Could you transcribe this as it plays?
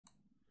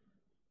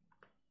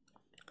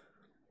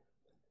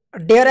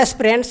Dear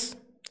aspirants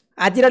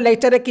आज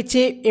lecture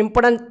किसी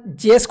important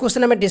GS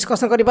question आम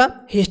डिस्कसन करवा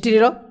हिस्ट्री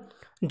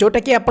जोटा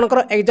कि आपंकर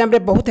एग्जाम रे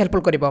बहुत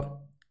हेल्पफुल कर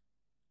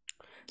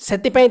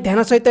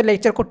ध्यान सहित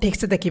लेक्चर को ठीक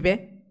से देखिए।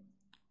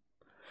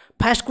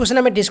 फास्ट क्वेश्चन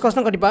आम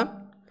डिस्कसन करवा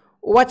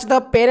what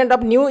the parent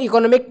of new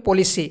economic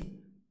policy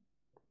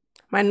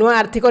माने नुआ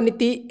आर्थिक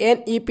नीति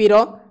एनईपी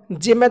रो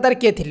जिम्मेदार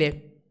किए थे?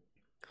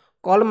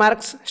 कार्ल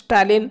मार्क्स,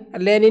 स्टालिन,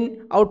 लेनिन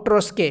और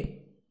ट्रोट्स्की।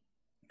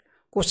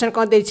 क्वेश्चन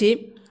कौन देछि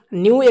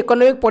न्यू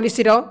इकोनॉमिक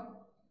पॉलिसी रो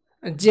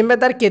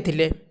जिम्मेदार किए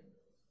थे?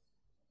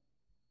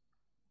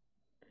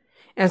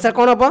 आंसर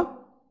कौन हम?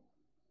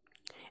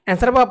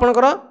 आंसर हम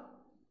आपनकर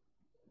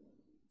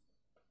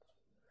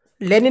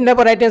लेनिन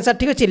हम राइट आंसर।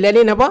 ठीक अच्छे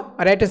लेनिन हम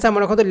राइट आंसर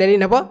मन रखो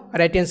लेनिन हम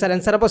राइट आंसर।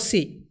 आंसर हम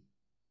सी।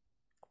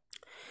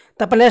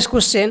 तब next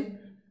question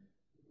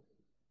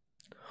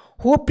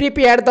who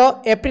prepared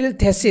the April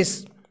thesis?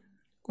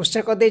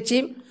 Question कह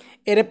देछि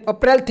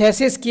अप्रैल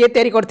थेसिस किए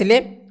तैयारी करथिले?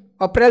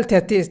 अप्रैल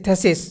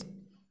थेसिस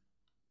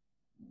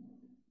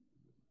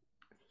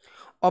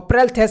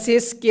अप्रैल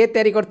थेसिस किए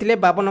तैयारी करथिले?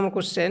 52 नंबर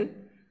क्वेश्चन।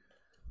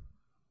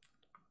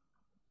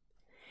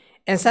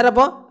 आंसर हम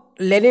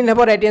लेनिन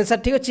हम राइट आंसर।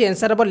 ठीक अच्छे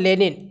आंसर हम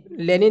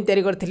लेनिन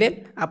तैयारी करथिले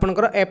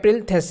आपनकर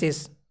एप्रिल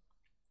थेसिस।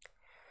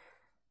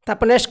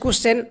 तब next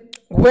question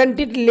when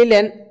did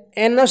Lenin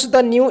announce the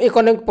new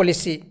economic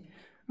policy?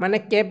 माने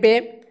केबे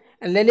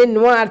लेनिन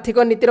नुआ आर्थिक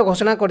नीतिर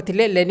घोषणा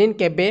करथिले? लेनिन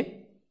केबे?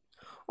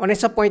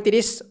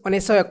 1935,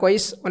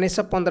 1921,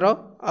 1915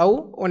 आउ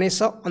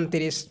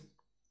 1929।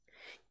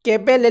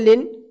 केबे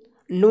लेनिन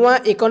नुआ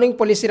इकोनॉमिक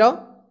पॉलिसी रो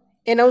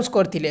एनाउंस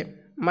करथिले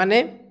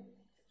माने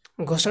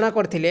घोषणा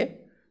करथिले?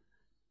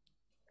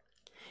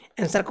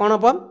 आंसर कौन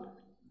हम?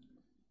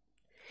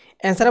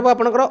 आंसर हम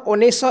आपनकर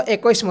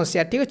 1921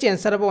 मसीहा। ठीक अच्छे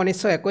आंसर हम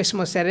 1921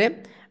 मसीह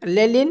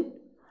लेनिन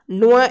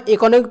नुआ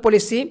इकोनॉमिक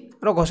पॉलिसी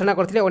रो घोषणा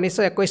करथिले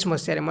 1921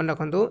 मसीह। मन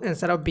रखु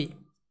आंसर बी।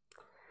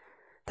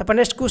 तब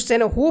next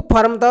question who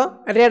form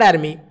the red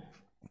army?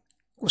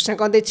 Question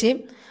कौन देछि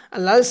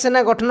लाल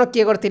सेना गठन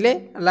किए करथिले?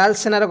 लाल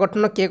सेनार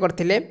गठन किए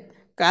करथिले?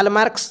 कार्ल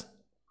मार्क्स,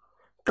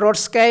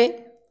 ट्रोट्स्की,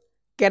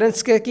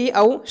 केरेंस्की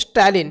आउ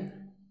Stalin.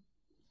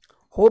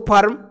 Who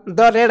form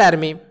the red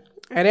army?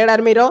 Red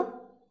army रो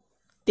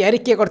तैयारी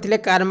किए करथिले?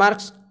 कार्ल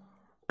मार्क्स,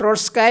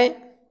 ट्रोट्स्की,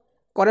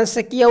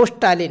 केरेंस्की आउ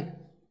स्टालिन।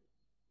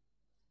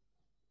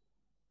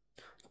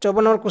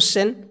 54 number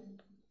question.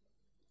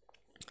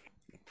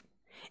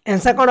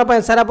 आंसर कौन हम?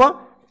 आंसर हम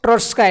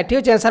ट्रोट्स्की।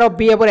 ठीक है आंसर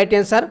बी हम राइट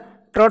आंसर।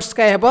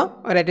 ट्रोट्स्की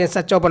हम राइट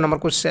आंसर। 54 number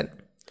question.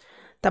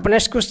 तब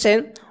next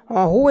question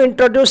who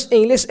introduce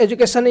English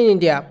education in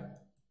India?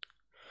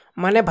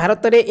 माने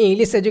भारत में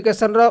इंग्लिश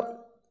एजुकेशन रो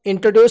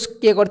इंट्रोड्यूस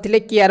किए करथिले?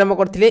 किए आरंभ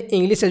करथिले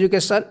इंग्लिश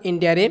एजुकेशन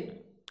इंडिया रे?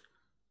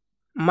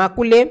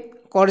 माकुले,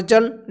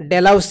 कर्जन,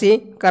 डेलाउसी,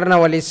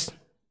 कार्नावालिस।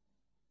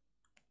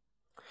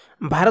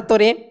 भारत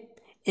में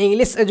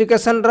इंग्लिश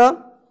एजुकेशन रो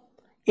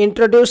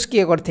इंट्रोड्यूस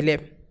किए करथिले?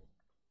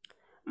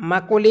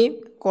 माकुली,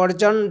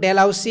 कर्जन,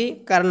 डेलाउसी,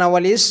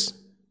 कार्नावालिस।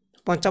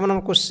 55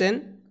 number question.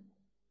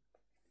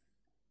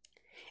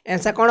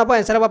 आंसर कौन हम?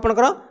 आंसर हम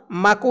आपनकर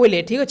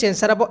माकुले। ठीक अच्छे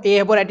आंसर हम ए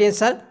हम राइट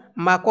आंसर।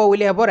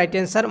 माकुले हम राइट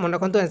आंसर। मन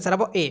रखु आंसर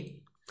हम ए।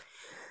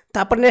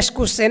 तापर next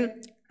question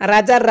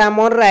Raja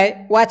Rammohan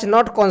Roy was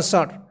not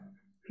concern?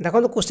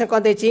 देखो क्वेश्चन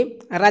कौन देछि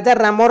राजा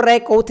राममोहन राय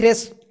कौथिरे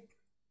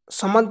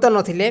सम्मत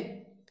नथिले?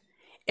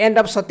 एंड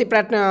ऑफ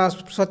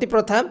सती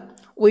प्रथा,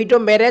 window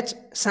marriage,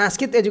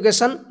 Sanskrit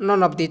education,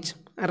 none of this.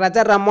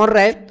 Raja Rammohan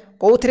Roy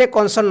कौथिरे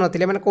concern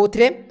नथिले माने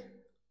कौथिरे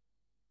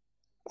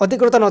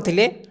अधिकृत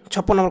नथिले?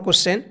 56 नंबर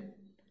क्वेश्चन।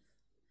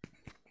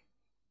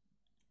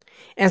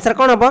 आंसर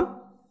कौन हम?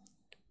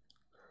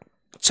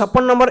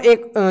 56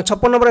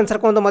 नंबर आंसर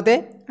कौन तो मते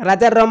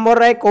राजा राममोहन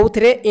राय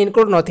कौथिरे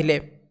इनक्लूड नथिले?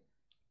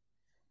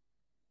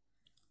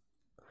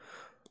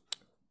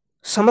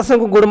 समस्त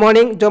को गुड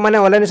मॉर्निंग जो मैंने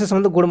ऑनलाइन से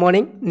समस्त गुड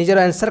मॉर्निंग। निजर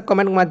आंसर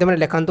कमेंट माध्यम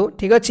लिखु।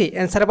 ठीक अच्छे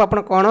आंसर आप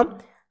कौन?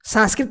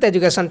 संस्कृत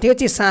एजुकेशन। ठीक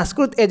अच्छे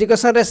संस्कृत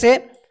एजुकेशन रे से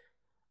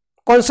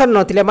कंसर्न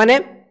नथिले माने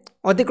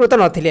अधिकृत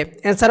नथिले।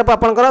 आंसर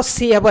आपनकर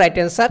सी हम राइट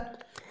आंसर।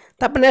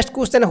 तब next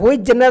question which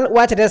general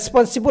was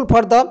responsible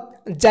for the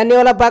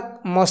Jallianwala बाग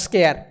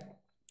मस्केयर?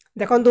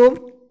 देखो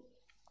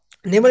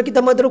निम्नलिखित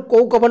मध्य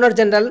कौ गवर्नर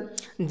जनरल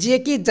जी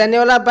कि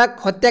जालियानवाला बाग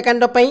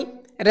हत्याकांड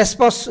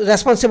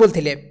रेस्पॉन्सिबल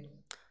थिले?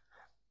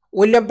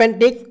 विलियम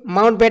बेंटिक,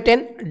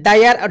 माउंटबेटन,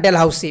 डायर और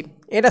डेलहाउसी।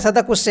 एटा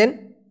सादा क्वेश्चन।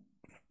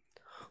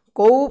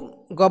 कौ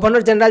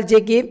गवर्नर जनरल जी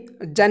कि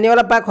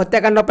जालियानवाला बाग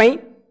हत्याकांड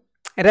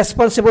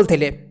रेस्पॉन्सिबल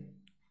थिले?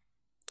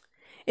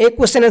 एक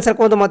क्वेश्चन आंसर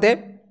कहतु मते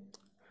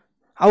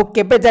आउ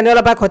केबे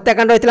जालियानवाला बाग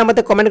हत्याकांड होइतिला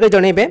मते कमेंट कर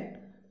जणैबे।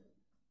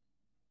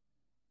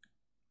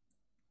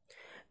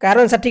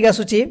 कारण सठिक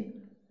आसुची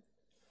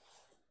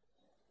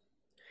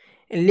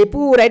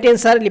लिपू राइट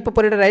आंसर। लिपू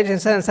पर राइट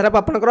आंसर। आंसर हम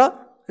आपनकर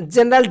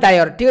जनरल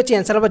डायर। ठीक अच्छे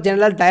आंसर हम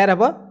जनरल डायर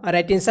हम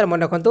राइट आंसर।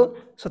 मन रखु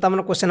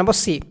 57 क्वेश्चन हम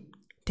सी।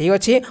 ठीक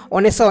अच्छे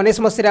 1919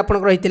 मसीह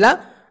आपनकर होइतिला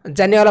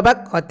जालियानवाला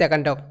बाग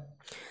हत्याकांड।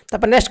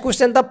 तब next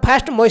question the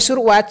first Mysore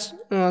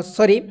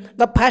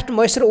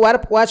war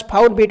was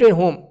fought between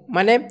home?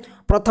 माने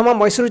प्रथम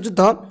मैसूर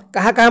युद्ध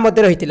कहाँ कहाँ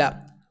मध्य रही?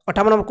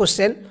 58 नंबर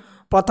क्वेश्चन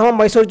प्रथम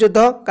मैसूर युद्ध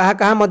कहा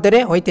कहा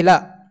मध्य होइतिला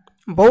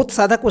बहुत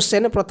साधा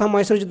क्वेश्चन प्रथम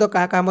मैसूर युद्ध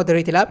कहा कहा मध्य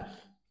होइतिला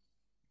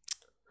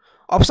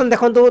ऑप्शन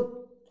देखंतु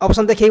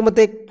ऑप्शन देखि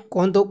मते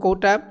कहंतु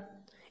कोटा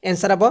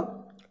आंसर अब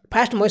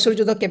फास्ट मैसूर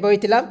युद्ध केबे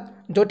होइतिला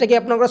जोटा कि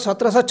आपनकर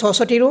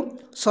 1766 रु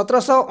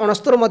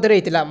 1769 मध्य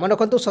होइतिला मन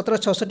रखंतु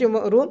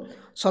 1766 रु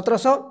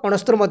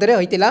 1769 मध्य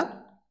होइतिला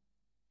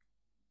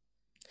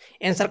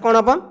आंसर कोन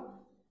अब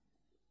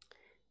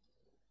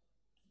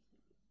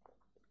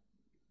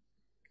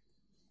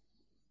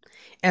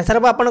आंसर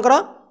अब आपनकर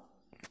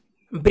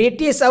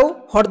ब्रिटिश आउ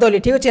हरदली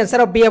ठीक अच्छे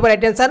आंसर बी अब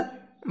राइट आंसर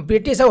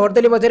ब्रिटिश आउ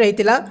हरदली मध्य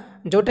होइतिला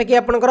जोटा कि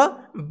आपनकर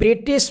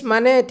ब्रिटिश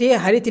माने एथि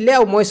हारिथिले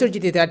आ मैसूर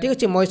जीतिथिला ठीक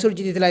अच्छे मैसूर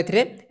जीतिथिला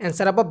एथिरे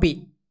आंसर अब बी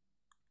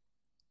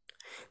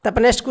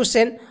तापर next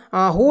question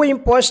who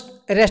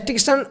imposed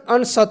restriction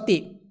on Sati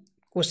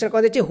question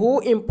कह देछि हु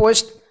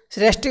इम्पोज्ड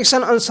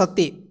रेस्ट्रिक्शन ऑन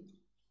सती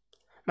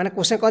माने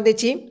क्वेश्चन कह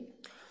देछि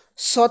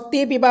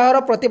सती विवाहर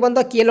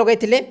प्रतिबंध किए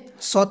लगैथिले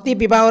सती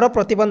विवाहर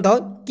प्रतिबंध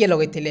किए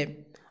लगैथिले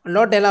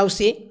Lord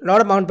डेलाउसी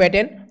Lord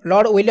Mountbatten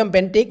Lord William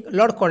Bentinck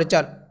Lord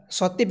cursor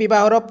सती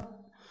विवाहर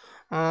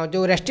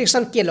जो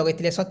रेस्ट्रिक्शन किए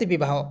लगैथिले सती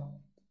विवाह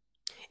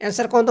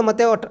आंसर कौन तो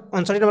मते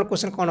 59 नंबर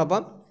क्वेश्चन कौन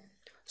हम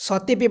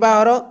सती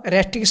विवाहर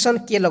रेस्ट्रिक्शन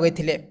किए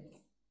लगैथिले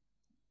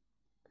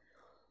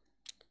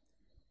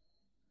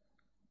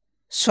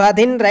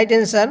स्वाधीन राइट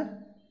आंसर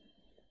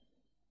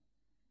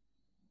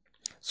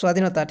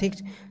स्वाधीनता ठीक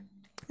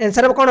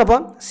आंसर अब कौन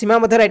हम सीमा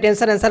मध्य राइट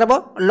आंसर आंसर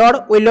हम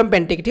लॉर्ड विलियम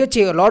बेंटिक ठीक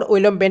अच्छे लॉर्ड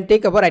विलियम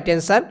बेंटिक हम राइट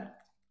आंसर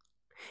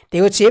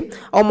ठीक अच्छे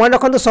और मन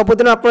रखते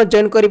सबुदिन आप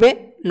जॉइन करेंगे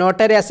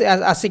 9टार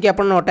आसिक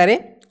आप 9टार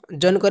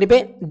जॉइन करेंगे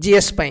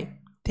जीएस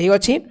ठीक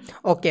अच्छे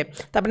ओके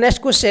तब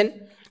next question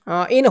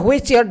in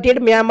which year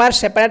did Myanmar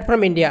separate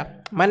from India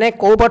माने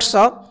को वर्ष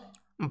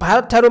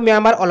भारत ठारू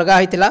म्यांमार अलगा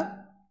होइतिला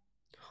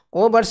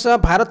को वर्ष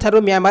भारत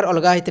ठारू म्यांमार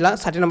अलगा होइतिला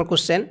 60 नंबर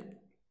क्वेश्चन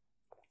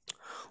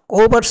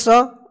को वर्ष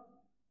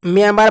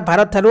म्यांमार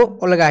भारत ठारू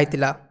अलगा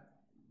होइतिला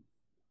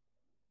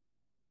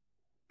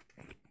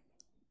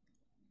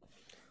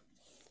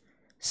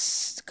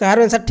कहार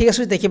आंसर ठीक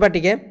है देखा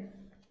टे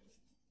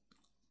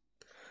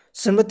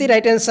स्मृति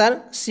राइट आंसर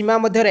सीमा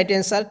मध्य राइट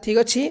आंसर ठीक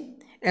अच्छे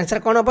आंसर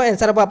कौन हम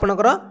आंसर हम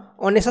आपंकर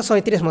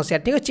 1937 मसीहा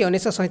ठीक अच्छे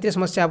 1937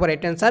 मसीहा हम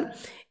राइट आंसर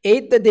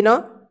 8 दिन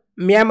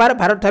म्यांमार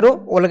भारत ठारू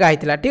अलगा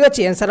होइतिला ठीक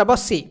अच्छे आंसर हम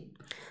सी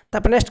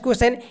तब next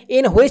question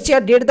in which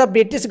year did the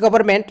British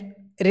government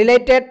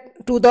related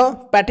to the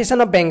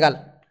partition of Bengal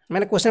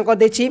मैंने क्वेश्चन कर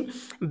देछि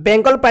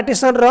बेंगल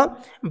पार्टीशन रो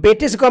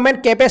ब्रिटिश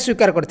गवर्नमेंट केबे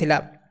स्वीकार करथिला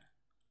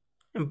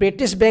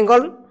ब्रिटिश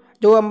बेंगल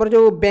जो हमर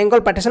जो बेंगल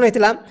पार्टीशन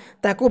होइतिला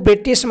ताकू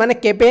ब्रिटिश माने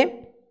केबे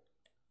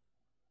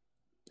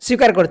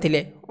स्वीकार करथिले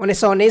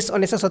 1919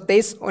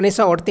 1927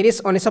 1938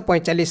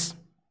 1945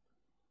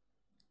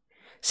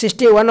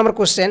 61 नंबर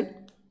क्वेश्चन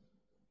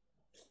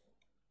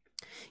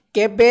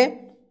केबे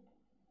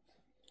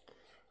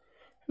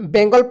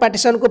बेंगल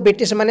पार्टीशन को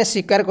ब्रिटिश माने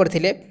स्वीकार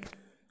करथिले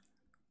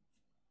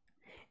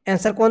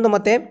आंसर कौन तो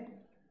मते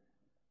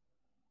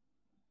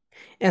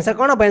आंसर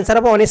कौन हम आंसर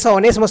हम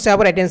 1919 मसीहा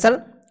हम राइट आंसर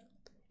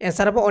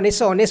आंसर हम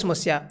 1919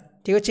 मसीहा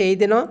ठीक अच्छे यही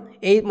दिन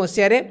यही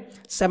मसीह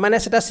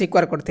से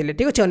स्वीकार करते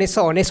ठीक अच्छे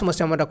 1919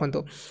 मसीहा मन रखु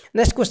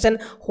next question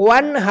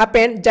what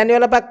happened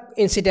Jallianwala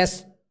incidence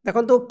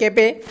देखो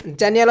केबे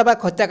जालियानवाला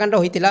हत्याकांड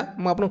होइतिला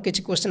मु आपन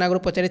किछि क्वेश्चन आगु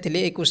पचारि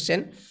ए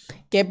क्वेश्चन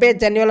केबे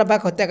जालियानवाला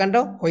हत्याकांड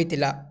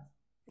होइतिला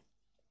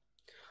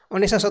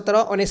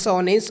 1917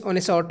 1919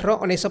 1918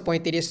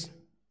 1935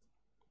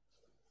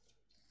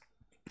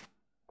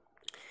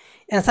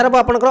 आंसर हम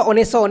आपंकर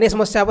 1919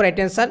 मसीहा राइट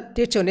आंसर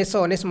ठीक अच्छे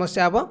 1919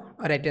 मसीहा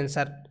राइट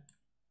आंसर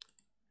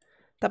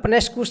तब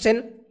next question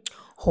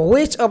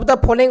which of the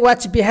following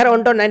was Bihar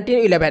under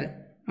 1911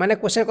 माने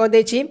क्वेश्चन कौन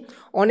देछि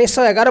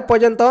 1911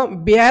 पर्यंत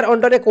बिहार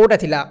अंडर कोटा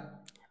थिला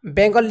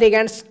Bengal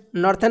ligands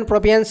northern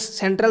province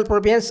central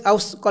province आउ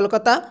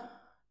कोलकाता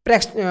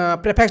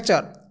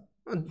प्रेफेक्चर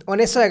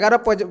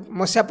 1911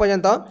 मसीहा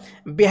पर्यंत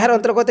बिहार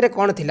अंतर्गत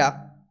कौन थिला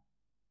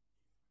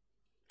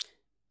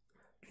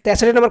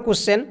 63 नंबर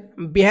क्वेश्चन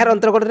बिहार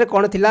अंतर्गत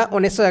कौन थिला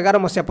 1911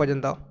 मसीहा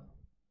पर्यंत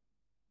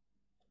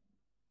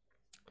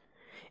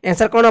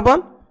आंसर कौन हम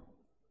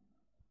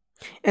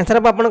आंसर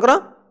हम आपंकर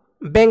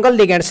बेंगल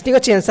लिगेंड्स ठीक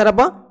अच्छे आंसर हम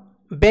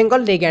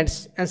बेंगल लिगेंड्स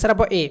आंसर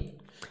हम ए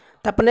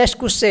तब next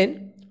question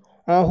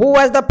who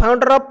was the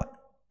founder of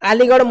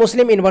Aligarh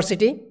Muslim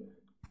university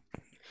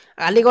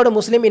Aligarh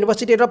Muslim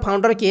university row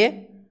founder किए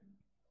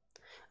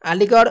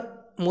अलीगढ़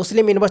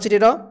मुस्लिम यूनिवर्सिटी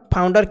रो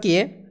फाउंडर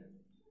किए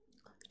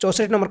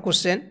 64 नंबर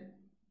क्वेश्चन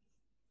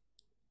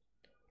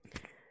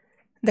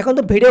देखो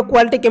तो वीडियो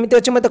क्वालिटी केमिति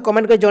अच्छे मत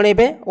कमेंट कर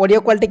जनइबे ऑडियो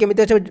क्वालिटी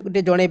केमिति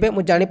अच्छे जनइबे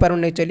मुझे जानी पारु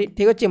नहीं चली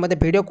ठीक अच्छे मत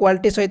वीडियो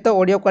क्वालिटी सहित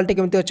ऑडियो क्वालिटी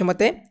केमिति अच्छे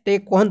मत टे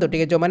कहंतु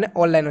ठीक जो माने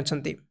ऑनलाइन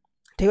अछंती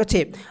ठीक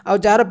अच्छे आ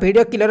जार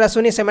वीडियो क्लियर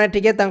आसुनी से माने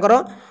ठीक तांकर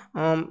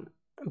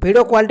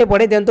वीडियो क्वालिटी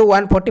बढ़े दिंतु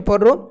 144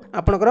 रु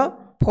आपनकर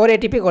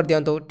 480p कर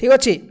दिंतु ठीक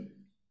अच्छे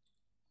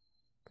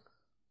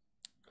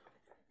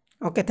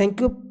ओके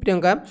थैंक यू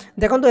प्रियंका।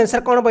 देखो आंसर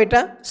कौन हम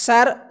यहाँ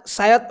सार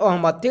सायद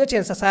अहमद ठीक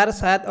अच्छे सार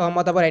सायद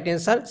अहमद हम राइट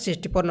आंसर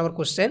 64 नंबर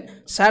क्वेश्चन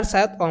सार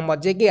सायद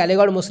अहमद जे कि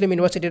अलीगढ़ मुस्लिम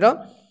यूनिवर्सिटी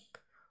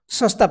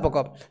संस्थापक।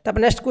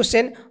 तापर next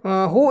question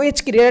who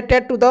is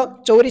created to the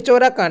Chauri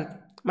Chaura कांड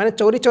माने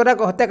चौरी चौरा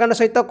हत्याकांड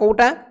सहित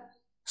कौटा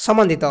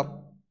संबंधित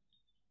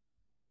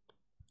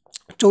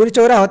चौरी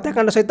चौरा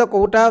हत्याकांड सहित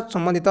कौटा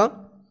संबंधित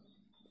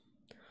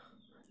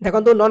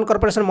देखो non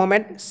corporation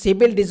movement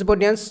civil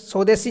disobedience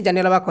स्वदेशी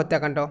जालियानवाला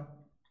हत्याकांड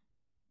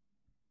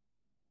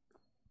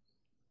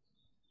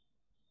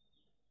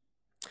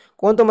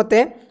कहतु मत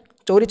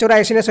चौरी चौरा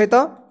एक्सीडेंट सहित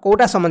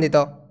कौटा संबंधित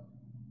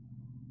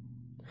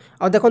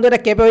आ देखो ये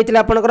केवे होता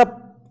आपंकर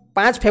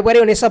 5 फेब्रुआरी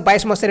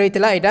 1922 मसीह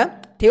होता यहाँ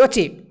ठीक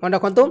अच्छे मन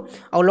रखु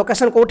आ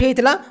लोकेशन कौटी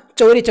होता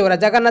चौरी चौरा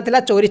जगह ना था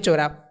चौरी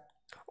चौरा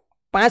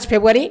 5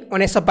 फेब्रुआरी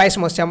 1922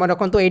 मसीहा मन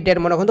रखु ये डेट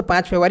मन रखु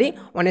 5 फेब्रुआरी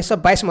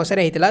 1922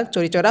 मसीह होता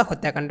चौरी चौरा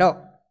हत्याकांड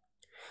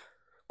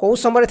कौ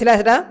समय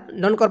था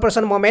non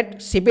corporation movement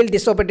civil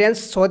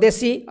disobedience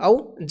स्वदेशी आउ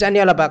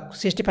जालियानवाला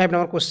 65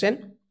 नंबर क्वेश्चन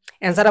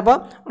आंसर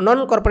हम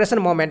नॉन कॉर्पोरेशन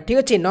मूवमेंट ठीक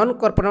अच्छे नॉन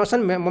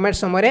कॉर्पोरेशन मूवमेंट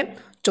समय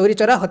चौरी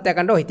चौरा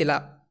हत्याकांड होता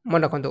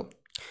मन रखु।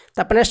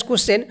 तापर next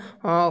question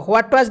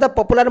what was the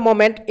popular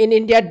movement in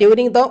India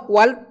during the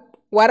world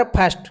war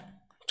first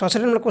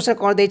 66 number question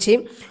कौन देछि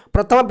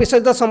प्रथम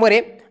विश्वयुद्ध समय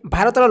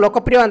भारतर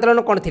लोकप्रिय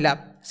आंदोलन कौन थिला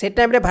से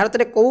टाइम रे भारत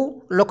में कौ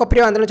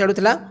लोकप्रिय आंदोलन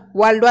चलुला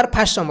वर्ल्ड वार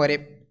फर्स्ट समय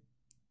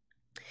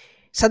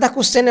सादा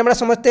क्वेश्चन हम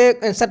समस्ते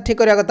आंसर ठीक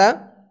करा कथा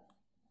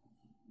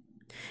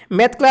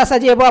मैथ क्लास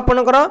आज हम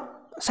आपंकर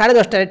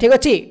 10:30 ठीक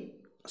अच्छे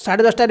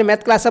 10:30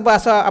 मैथ क्लास हम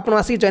आप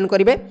आसिक जॉइन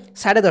करेंगे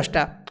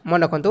 10:30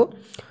 मन रखु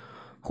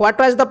what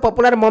was the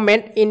popular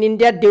movement in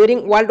India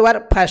during world war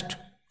first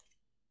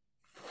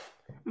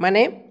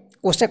माने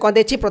क्वेश्चन कौन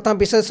देखिए प्रथम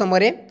विश्व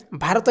समय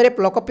भारत में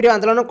लोकप्रिय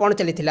आंदोलन कौन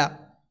चली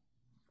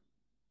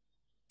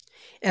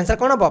आंसर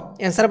कौन हम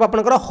आंसर हम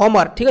आपंकर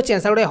होमर ठीक अच्छे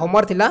आंसर गोटे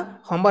होमर थिला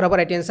होमर हम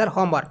राइट आंसर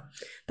होमर।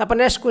 तापर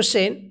नेक्स्ट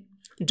क्वेश्चन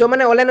जो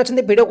मैंने ऑनलाइन अच्छा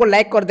वीडियो को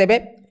लाइक करदे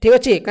ठीक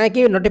अच्छे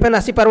कहीं नोटिफिकेशन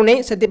आसीपार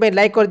नहीं से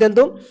लाइक कर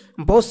दिंतु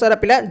बहुत सारा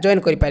पिला जॉइन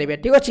करेंगे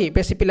ठीक अच्छे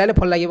बेसी पिला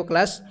भल लगे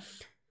class.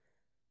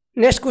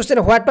 Next question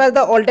what was the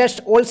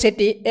oldest old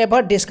city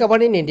ever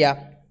discovered in India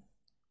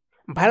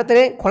Bharat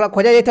में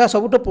खोजा जाइथिबा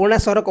सबुठु पुराना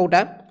सहर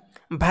कौटा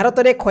भारत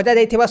में खोजा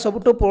जाइथिबा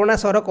सबुठु पुराना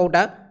सहर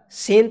कौटा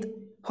सिंध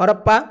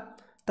हरप्पा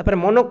तापर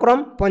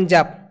मोनोक्रम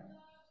पंजाब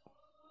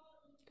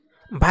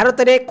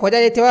भारत में खोजा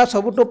जाइथिबा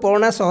सबुठु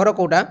पुराना सहर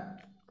कौटा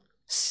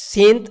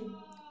सिंध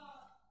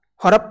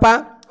हरप्पा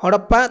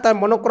हड़प्पा तार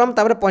मोनोक्रम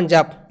तापर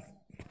पंजाब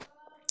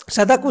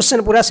सादा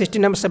क्वेश्चन पूरा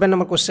 67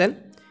 नंबर क्वेश्चन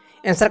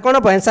आंसर कौन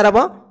हम आंसर हम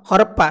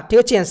हड़प्पा ठीक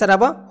अच्छे आंसर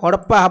हम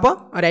हड़प्पा हम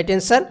राइट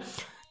आंसर।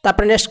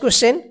 तापर next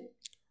question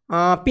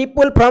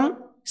people from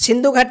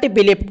Sindhu घाटी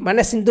बिलीव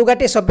माने सिंधु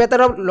घाटी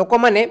सभ्यतार लोक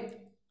मैंने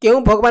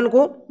क्यों भगवान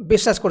को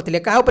विश्वास करते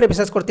क्या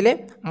विश्वास करते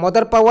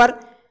मदर पावर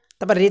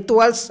तापर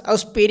रिचुअल्स आउ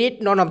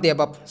spirit none of the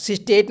above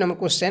 68 number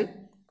question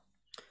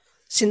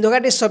Sindhu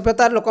घाटी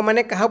सभ्यतार लोक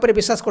मैंने क्या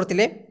विश्वास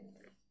करते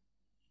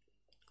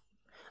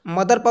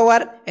mother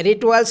power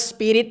rituals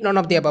spirit none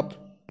of the above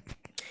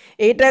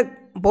एटा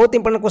बहुत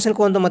इंपोर्टेंट क्वेश्चन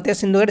कहते मत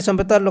सिंधु घाटी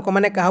सभ्यतार लोक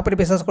मैंने क्या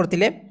विश्वास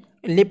करते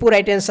Lipu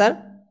right answer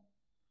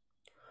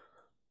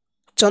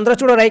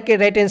Chandrachud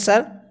right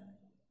answer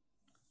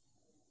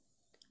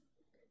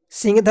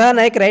सिंहधा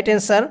नायक राइट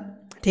आंसर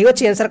ठीक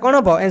अच्छे आंसर कौन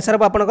हम आंसर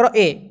हम आपंकर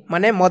ए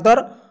माने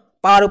मदर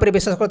पावर उपर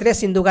विश्वास करते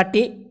सिंधु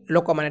घाटी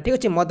लोक मैंने ठीक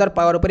अच्छे मदर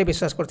पावर उपर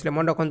विश्वास करते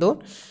मन रखु।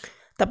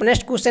 तब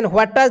next question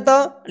what was the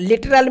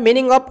literal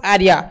meaning of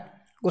Arya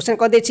question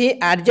कौन देखिए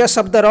आर्य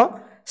शब्दर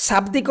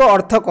शाब्दिक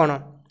अर्थ कौन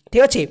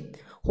ठीक अच्छे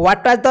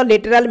what was the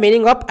literal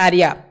meaning of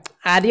Arya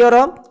आर्यर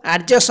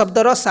आर्य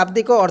शब्दर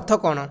शाब्दिक अर्थ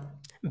कौन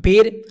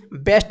वीर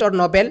बेस्ट और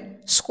नोबेल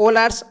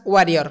स्कॉलर्स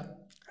वारियर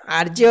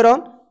आर्यर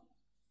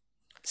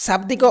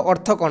शाब्दिक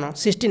अर्थ कौन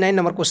 69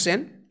 नंबर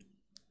क्वेश्चन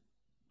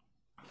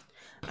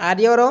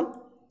आर्यर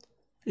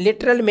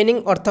लिटरल मीनिंग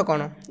अर्थ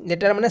कौन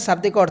लिटरल माने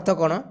शाब्दिक अर्थ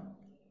कौन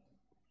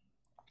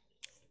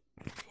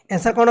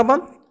आंसर कौन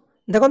हम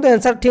देखो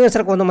आंसर ठीक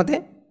आंसर कहते मत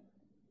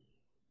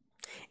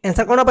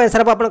आंसर कौन हम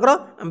आंसर हम आपंकर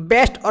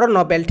बेस्ट और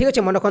नोबेल ठीक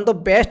अच्छे मन रखु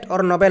बेस्ट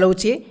और नोबेल हूँ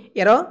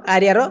यार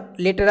आर्यर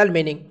लिटरल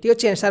मीनिंग ठीक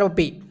अच्छे आंसर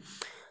बी।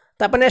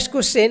 तापर next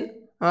question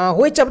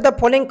which of the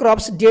following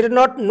crops did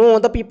not know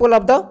the people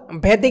of the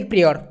वैदिक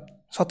पीरियड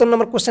 77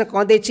 नंबर क्वेश्चन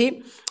कौन देखिए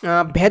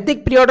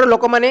वैदिक पीरियड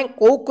लोक मैंने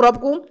कौ क्रॉप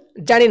को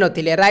जानी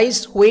नथिले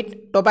rice wheat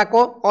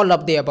tobacco all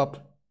of the above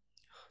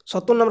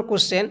 77 number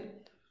question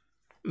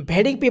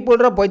वैदिक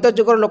पीपल वैद्य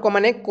जुगर लोक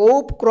मैंने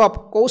कौ क्रॉप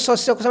कौ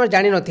शस्य को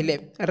जानी नथिले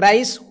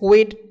rice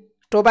wheat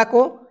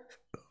tobacco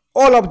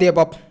all of the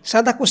above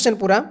सादा क्वेश्चन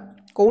पूरा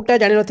कौटा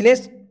जानी नथिले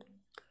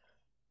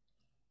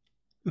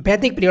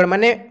वैदिक पीरियड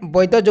माने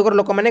वैद्य जुगर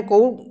लोक मैंने कौ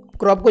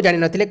क्रॉप को जानी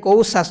नथिले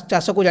कौ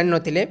चाष को जानी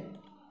नथिले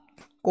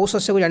कौ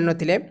शस्य को जानी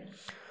नथिले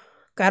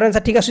कार आंसर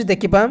ठीक अच्छे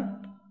देखा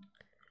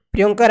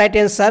Priyanka right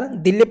answer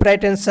Dilip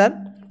right answer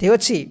ठीक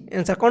अच्छे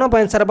आंसर कौन हम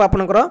आंसर हम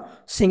आपंकर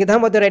सिंहधा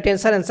राइट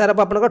आंसर आंसर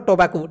हम आपंकर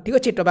टोबाको ठीक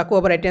अच्छे टोबाको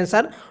हम राइट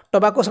आंसर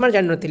टोबाको से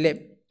जानी नथिले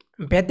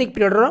वैदिक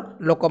पीरियड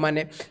लोक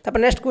मैंने।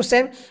 Next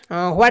question,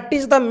 what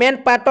is the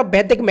main part of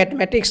वैदिक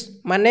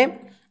मैथमेटिक्स माने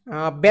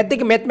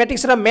वैदिक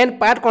मैथमेटिक्स रो मेन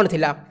पार्ट कौन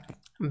थिला?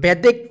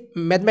 वैदिक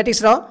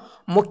मैथमेटिक्स रो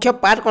मुख्य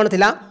पार्ट कौन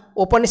थिला?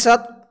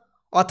 उपनिषद,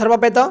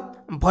 अथर्ववेद,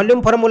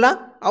 वॉल्यूम फॉर्मूला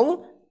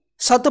आउ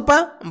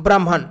शतुपा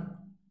ब्राह्मण।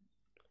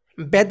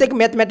 वैदिक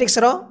मैथमेटिक्स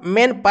रो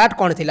मेन पार्ट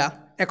कौन थिला?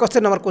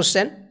 71 नंबर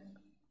क्वेश्चन,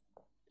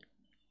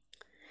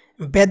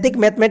 वैदिक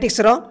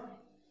मैथमेटिक्स रो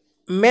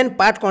मेन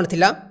पार्ट कौन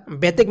थिला?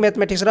 वैदिक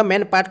मैथमेटिक्स रो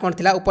मेन पार्ट कौन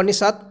थिला?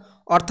 उपनिषद,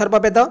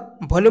 अथर्ववेद,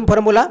 वॉल्यूम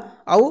फॉर्मूला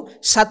आउ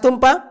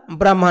शतुपा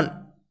ब्राह्मण।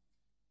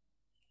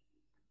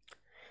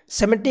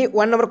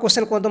 71 नंबर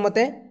क्वेश्चन कहतु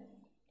मते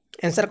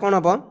आंसर कौन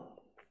हम?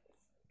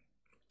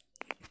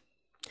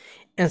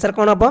 आंसर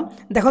कौन हम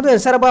देखो,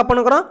 आंसर हम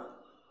आपनकर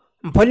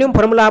वॉल्यूम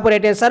फॉर्मूला आप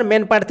राइट आंसर।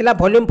 मेन पार्ट थिला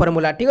वॉल्यूम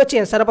फॉर्मूला, ठीक अछि।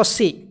 आंसर हम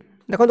सी।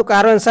 देखो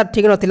कार आंसर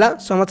ठीक नथिला,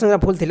 समस्त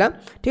भूल थिला,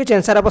 ठीक अछि।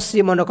 आंसर हम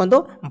सी मन रखंतु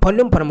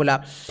वॉल्यूम फॉर्मूला।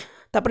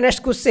 तापर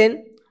next question,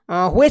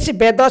 which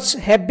Vedas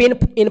have been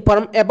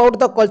inform about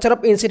the culture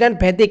of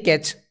incident वैदिक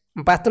एज।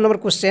 72 नंबर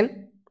क्वेश्चन,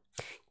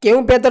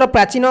 केउ वेदर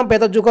प्राचीन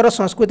वेद जुगर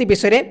संस्कृति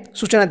विषय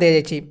सूचना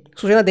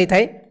दे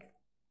थाए?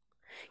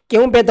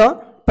 केउ वेद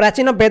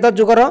प्राचीन वेद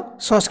जुगर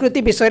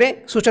संस्कृति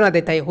विषय सूचना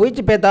दे थाए?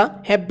 Which Veda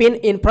have been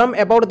inform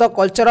about the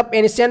culture of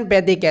ancient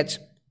वैदिक एज।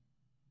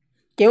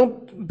 केउ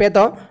वेद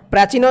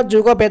प्राचीन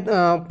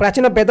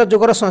वेद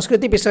जुगर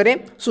संस्कृति विषय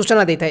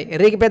सूचना दे थाए?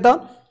 ऋग्वेद,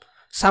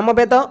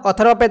 सामवेद,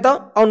 अथर्ववेद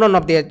और नॉन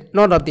ऑफ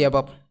द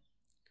अबव।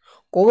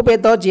 कौ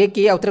वेद जे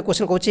कि आउथरे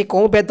क्वेश्चन कहूँ,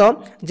 कौ वेद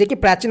जे कि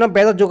प्राचीन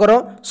वेद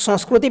जुगर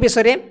संस्कृति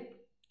विषय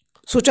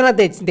सूचना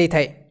दे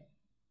थाए?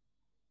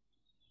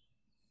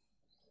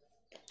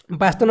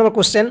 72 number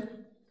question,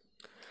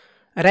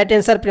 right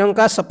answer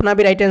Priyanka, सपना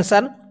भी right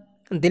answer,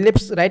 Dilip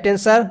right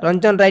answer,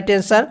 Ranjan right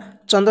answer,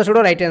 Chandrachud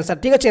right answer,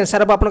 ठीक अच्छे।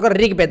 आंसर हम आपंकर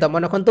ऋग्वेद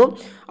मन रखु।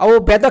 आउ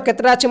वेद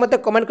केतरा अच्छे मत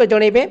कमेंट कर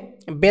जनइबे,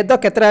 वेद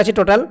केतरा अच्छी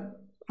टोटाल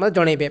मत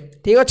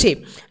जनइबे, ठीक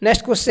अच्छे।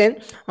 Next question,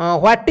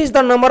 what is the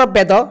number of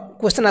Veda.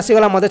 Question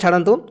आसीगला मत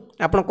छाड़ू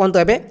आप कहतु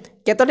ए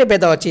केतोटी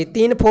वेद अच्छी?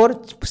 3 4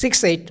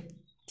 6 8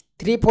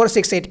 3 4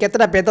 6 8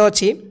 केतटा वेद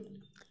अच्छी?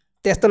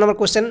 73 नंबर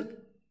क्वेश्चन,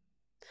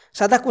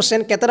 सादा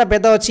क्वेश्चन, केतटा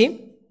वेद अच्छी?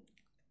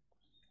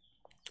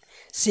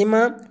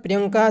 सीमा,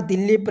 Priyanka,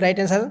 Dilip right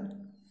answer.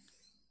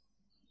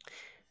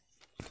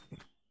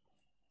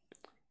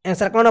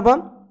 Answer कौन हम?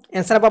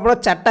 आंसर हम आप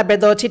 4टा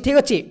वेद अच्छी, ठीक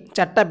अच्छे।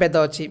 4टा वेद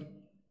अच्छी।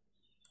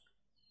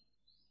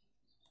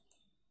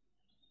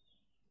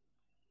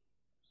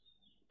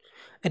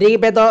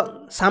 ऋग्वेद,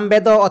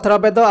 सामवेद,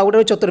 अथर्ववेद आ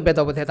गोटे चतुर्वेद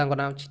बोधे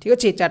ना अच्छी, ठीक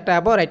अच्छे। 4टा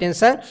हम राइट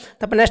आंसर।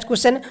 तब next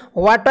question,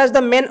 what was the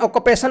main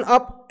occupation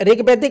of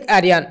Rigvedic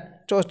Aryan.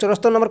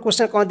 74 number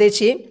question कौन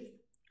देछि?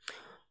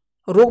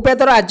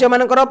 ऋग्वेदर आर्य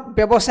मानकर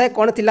व्यवसाय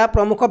कौन थिला?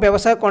 प्रमुख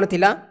व्यवसाय कौन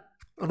थिला?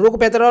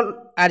 ऋग्वेदर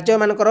आर्य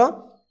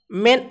मानकर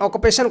मेन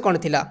ऑक्युपेशन कौन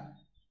थिला?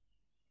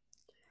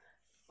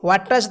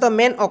 What was the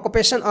main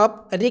occupation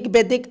of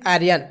ऋग्वेदिक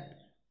आर्यन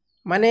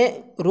माने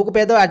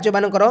ऋग्वेद आर्य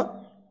मानकर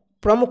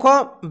प्रमुख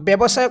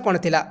व्यवसाय कौन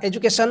थिला?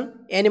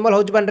 एजुकेशन, एनिमल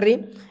हजबेंड्री,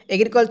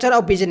 एग्रीकल्चर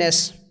और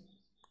बिजनेस।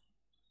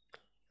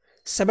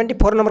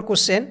 74 नंबर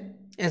क्वेश्चन,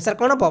 आंसर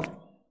कौन हम?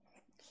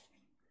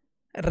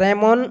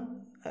 Raman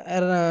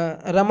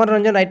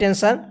Ranjan right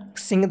answer,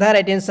 सिंघदा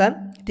right answer,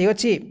 ठीक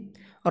अच्छे।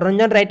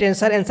 Ranjan right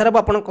answer. आंसर हम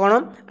आप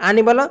कौन?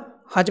 एनिमल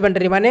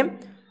हजबेंड्री माने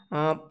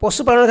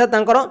पशुपालन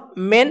था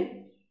मेन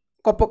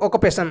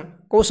ऑक्युपेशन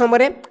कौ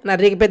समय ना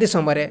ऋग्वेद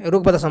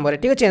समय,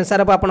 ठीक अच्छे।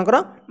 आंसर हम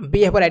आपंकर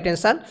B hey right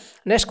answer.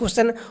 Next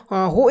question,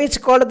 who is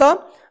called the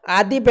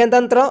आदि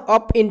वेदांत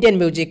ऑफ इंडियन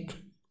म्यूजिक।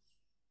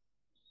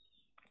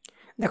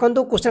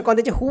 देखो क्वेश्चन कौन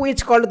देछि? हु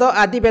इज कॉल्ड द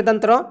आदि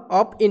वेदांत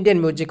ऑफ इंडियन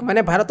म्यूजिक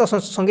माने भारत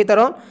संगीतर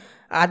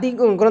आदि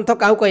ग्रंथ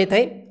क्या कही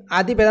थाए?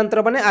 आदि वेदांत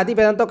माने आदि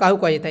वेदांत क्या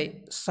कही थाए?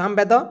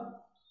 सामवेद,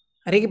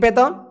 ऋग्वेद,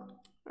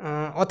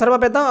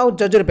 अथर्ववेद और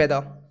यजुर्वेद।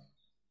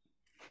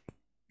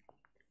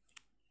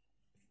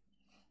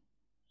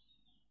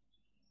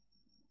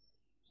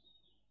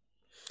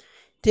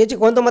 ठीक है,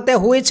 कहतु मत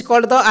हु इज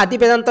कॉल्ड द आदि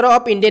वेदांत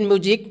ऑफ इंडियन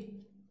म्यूजिक।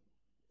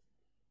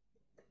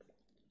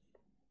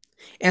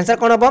 आंसर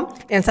कौन हम?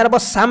 आंसर हम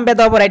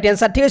सामवेद हम राइट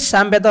आंसर, ठीक है।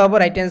 सामवेद हम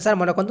राइट आंसर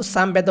मन रखु।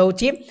 सामवेद हूँ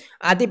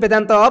आदि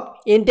वेदांत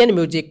ऑफ इंडियन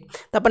म्यूजिक।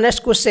 तब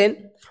next question,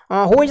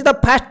 who is the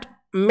fast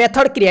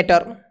method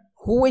creator.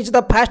 Who is the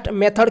fast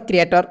method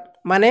creator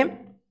माने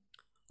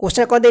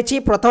क्वेश्चन कौन देखिए?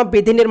 प्रथम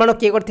विधि निर्माण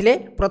किए करथिले?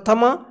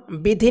 प्रथम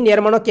विधि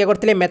निर्माण किए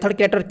करथिले? मेथड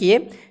क्रिएटर किए?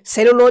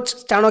 सेलुलोज,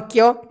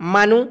 चाणक्य,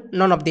 मानु,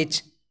 नन ऑफ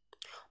दिस।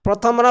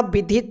 प्रथम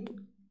विधि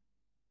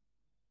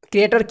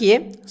क्रिएटर किए?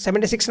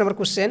 76 नंबर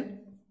क्वेश्चन।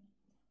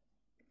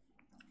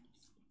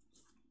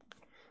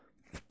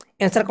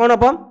 आंसर कौन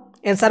हम?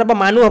 आंसर हम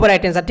मानु हम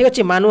राइट आंसर, ठीक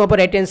अच्छे। मानु हम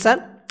राइट आंसर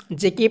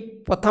जे कि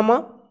प्रथम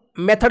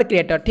मेथड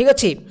क्रिएटर, ठीक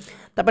अच्छे।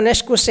 तब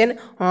next question,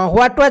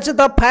 what was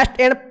the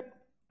first and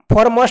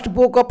foremost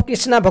book of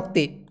Krishna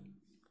भक्ति।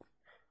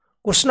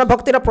 कृष्ण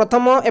भक्तिर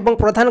प्रथम एवं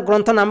प्रधान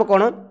ग्रंथ नाम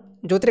कौन?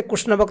 जो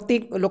कृष्ण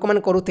भक्ति लोक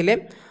मैंने करुले।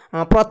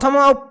 प्रथम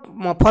और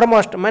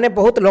फॉरमोस्ट माने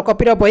बहुत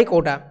लोकप्रिय बही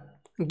कौटा?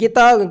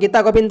 Gita,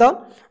 Gita Govind,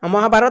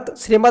 Mahabharat,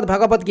 Shrimad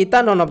Bhagavat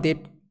Gita, none of the.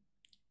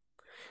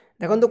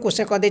 देखो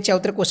क्वेश्चन कह देछि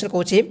आउतरे क्वेश्चन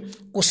कहूछि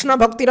कृष्ण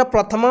भक्तिर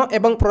प्रथम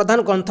एवं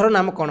प्रधान ग्रंथर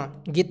नाम कौन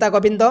गीता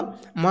गोविंद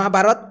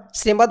महाभारत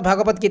श्रीमद्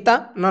भागवत गीता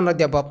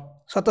ननदेव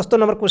 77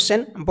 नंबर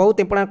क्वेश्चन बहुत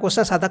इंपोर्टेंट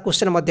क्वेश्चन साधा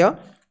क्वेश्चन मध्य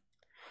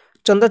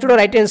Chandrachud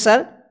right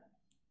answer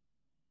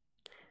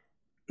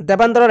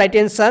देवांद्र right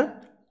answer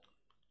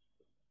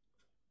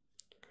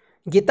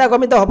Gita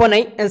Govind हम ना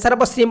आंसर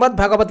हम श्रीमद्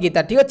भागवत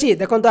गीता ठीक अच्छे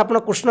देखो आप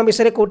कृष्ण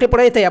विषय कौटे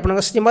पढ़ाई था आप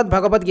श्रीमद्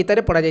भागवत गीता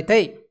रे पढ़ा जाए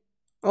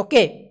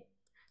ओके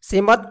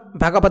श्रीमद्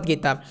भागवत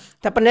गीता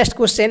तापर next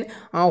question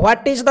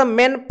what is the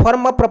main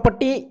form of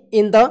property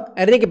in the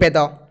Rigveda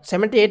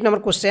 78 number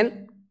question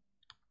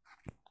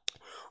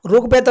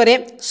Rigveda रे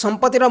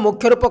संपत्तिर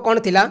मुख्य रूप कौन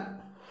थिला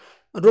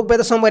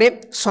ऋग्वेद समय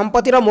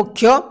संपत्तिर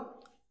मुख्य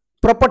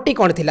प्रॉपर्टी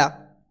कौन थिला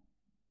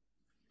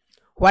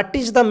what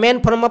is the main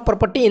form of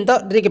property in the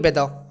Rigveda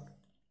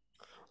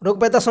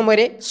Rigveda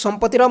समय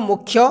संपत्तिर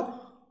मुख्य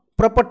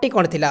प्रॉपर्टी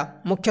कौन थिला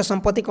मुख्य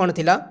संपत्ति कौन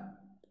थिला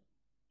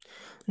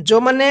जो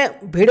मैंने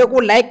वीडियो को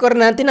लाइक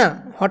करना ना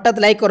हठात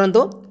लाइक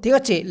करंतु ठीक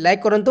अच्छे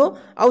लाइक करंतु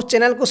आउ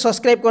चैनल को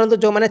सब्सक्राइब करंतु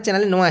जो मैंने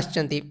चैनल नुआ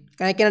आछंती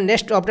कहीं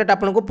नेक्स्ट अपडेट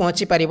आपन को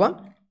पहुँची पारिबो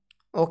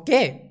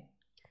okay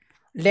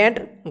land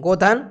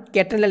Godan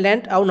cattle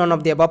land आउ none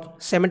of the above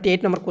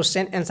 78 number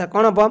question answer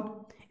कौन हम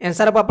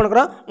आंसर हम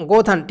आपनकर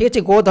गोधान ठीक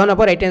अच्छे गोधन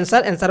हम राइट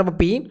आंसर आंसर हम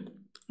बी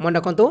मन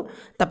रखु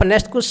तापर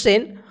next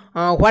question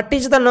what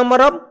is the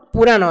number of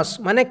Puranas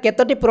माने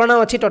केतोटी पुराण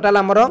अच्छी टोटाल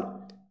आमर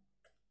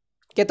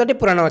केतोटी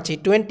पुराण अच्छी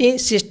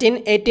 20 16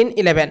 18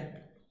 11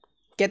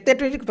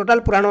 केतोटी टोटाल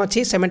पुराण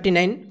अच्छी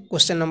 79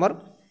 क्वेश्चन नंबर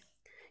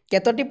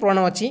केतोटी पुराण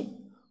अच्छी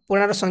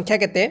पुराण संख्या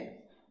केते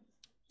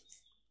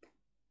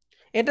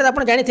एटा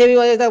आप जानी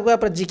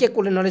जीके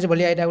नॉलेज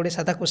भाया यहाँ गोटे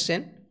साधा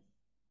क्वेश्चन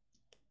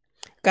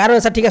कार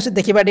आंसर ठीक आस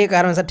देखा टे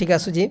कार आंसर ठीक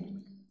आसूँ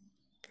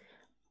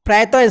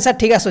प्रायतः आंसर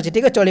ठीक आसूँ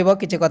ठीक है चलो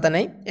किसी कथा ना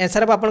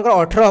आंसर हम आप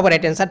 18 हम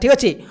राइट आंसर ठीक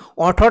अच्छे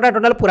 18टा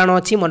टोटाल पुराण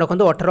अच्छी मन रखु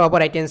 18 हम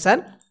राइट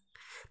आंसर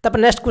तब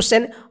next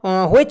question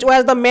which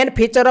was the main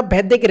feature of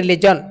वैदिक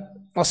रिलीजन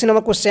 80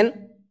 नंबर क्वेश्चन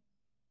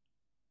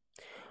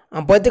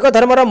वैदिक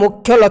धर्मर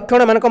मुख्य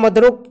लक्षण मान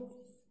मध्य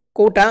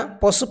कौटा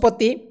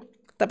पशुपति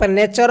तब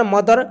नेचर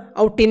मदर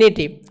आउ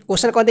ट्रिनिटी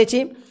क्वेश्चन कह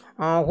देछि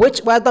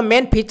which was the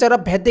main feature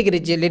of वैदिक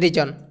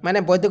रिलीजन माने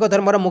वैदिक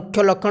धर्मर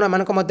मुख्य लक्षण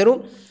मान मध्य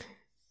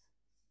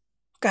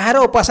कहार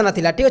उपासना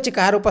थिला ठीक अच्छे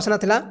कहार उपासना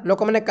थिला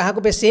लोक मैंने क्या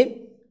बेसी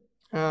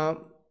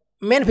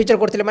मेन फीचर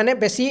करते माने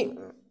बेसी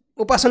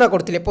उपासना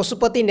करते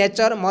Pashupati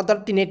nature mother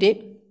Trinity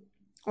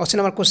 80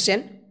 number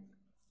question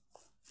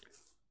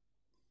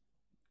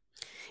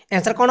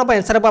answer कौन हम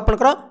आंसर हम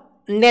आपंकर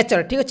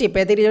नेचर ठीक अच्छे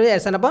वैदिक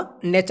आंसर हम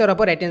नेचर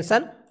हम राइट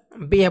आंसर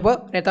बी हम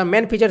रेट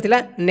मेन फीचर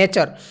थिला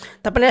नेचर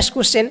तब next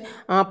question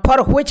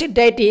for which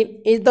deity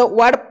is the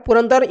word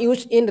Purandar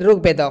use in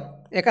Rigveda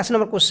 81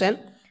 number question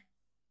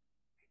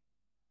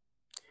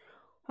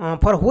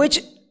for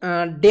which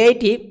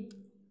deity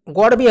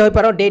God भी हो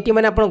पार डेटी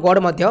माने आपण God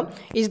Madhya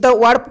is the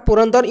word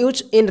Purandar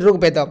use in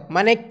Rigveda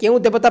माने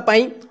क्यों देवता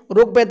पाई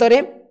ऋग्वेद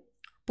रे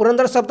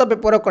पुरंदर शब्द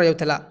व्यवहार कर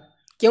जाउथला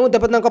क्यों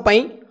देवता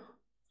पाई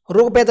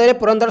ऋग्वेद रे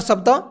पुरंदर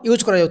शब्द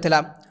यूज कर जाउथला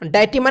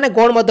डाइटी माने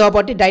गॉड मध्य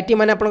हबटी डाइटी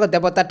माने आपण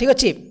देवता ठीक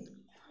अछि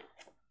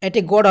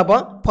eighty God hub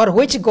for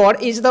which God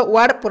is the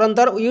word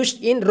Purandar use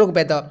in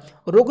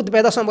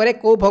Rigveda समय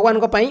को भगवान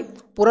को पाई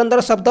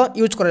पुरंदर शब्द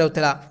यूज कर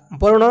जाउथला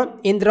वरुण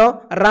इंद्र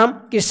राम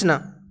कृष्ण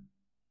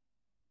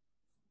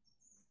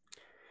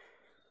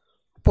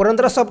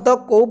पुरंदर शब्द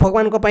को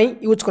भगवान को पाई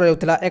यूज कर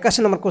जाउथला 81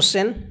 नंबर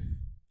क्वेश्चन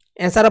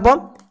आंसर हम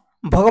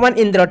भगवान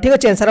इंद्र ठीक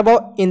अच्छे आंसर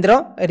हम इंद्र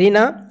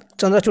रीना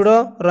चंद्रचूड़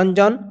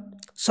रंजन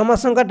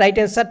समस्त राइट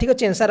आंसर ठीक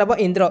अच्छे आंसर हम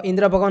इंद्र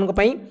इंद्र भगवान को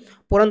पाई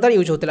पुरंदर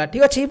यूज होता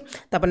ठीक अच्छे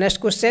तापर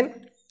next question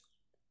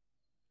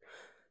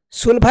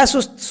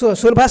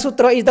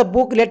सुलभासूत्र is the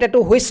book related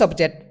to which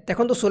subject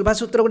देखो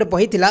सुलभासूत्र गोटे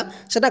बही थिला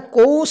सेटा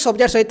को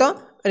सब्जेक्ट सहित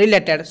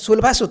रिलेटेड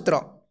सुलभासूत्र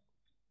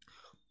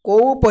को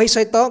बही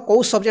सहित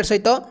को सब्जेक्ट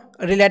सहित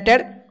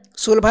related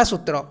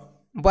सुलभासूत्र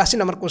 82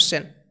 number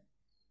question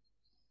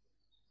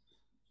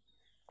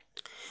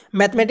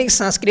mathematics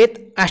Sanskrit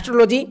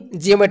astrology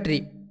geometry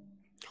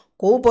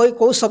को बही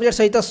को सब्जेक्ट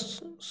सहित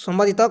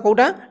संबंधित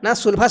कौटा ना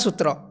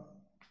सुलभासूत्र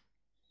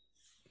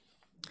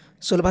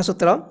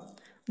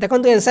देखो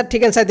आंसर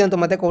ठीक आंसर दिंतु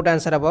मत कौटा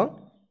आंसर हम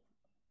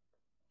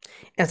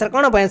आंसर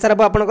कौन हम आंसर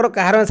हम आपंकर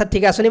कहार आंसर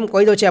ठीक आसुनी मुझे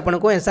कहीदे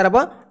आपको आंसर हम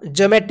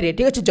ज्योमेट्री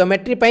ठीक अच्छे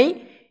ज्योमेट्री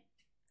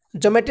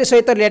ज्योमेट्री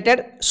सहित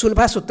रिलेटेड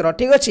सुलभासूत्र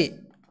ठीक अच्छे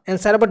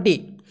आंसर हम डी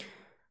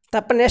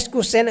तापर next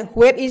question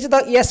where is the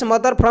yes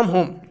mother from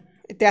home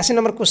 83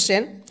 number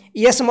question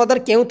yes mother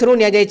क्यों थ्रू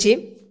नि जाइछि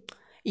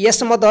यस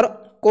मदर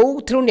कौ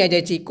थ्रू नि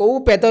जाइछि कौ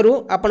वेदरू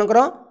आपणकर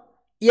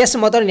यस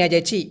मदर नि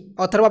जाइछि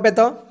अथर्ववेद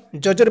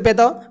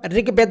यजुर्वेद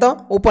ऋग्वेद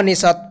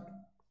उपनिषद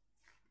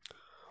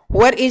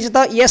where is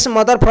the yes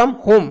mother from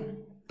home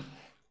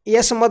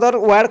yes mother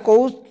word कौ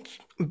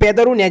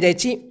वेदरू नि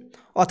जाइछि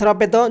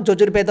अथर्ववेद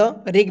यजुर्वेद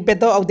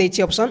ऋग्वेद और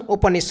देछि ऑप्शन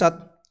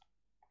उपनिषद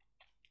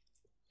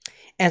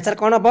आंसर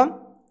कौन हम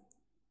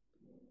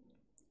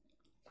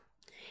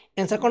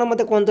आंसर कौन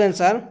मत कहतु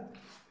आंसर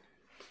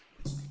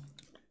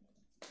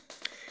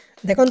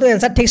देखो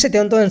आंसर ठीक से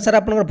दिंतु आंसर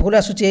आप भूल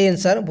आसूची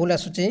आंसर भूल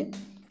आसूची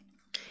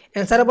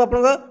आंसर हम आप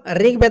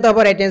ऋग्वेद हम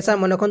राइट आंसर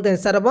मन रखु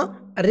आंसर हम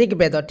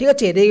ऋग्वेद ठीक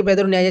अच्छे ऋग्वेद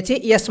नि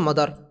यस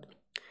मदर।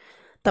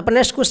 तापर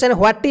next question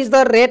what is the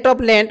rate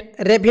of land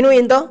revenue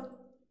in the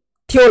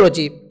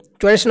theology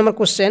 24 number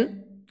question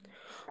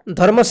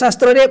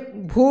धर्मशास्त्र रे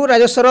भू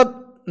राजस्वर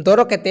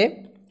दर केते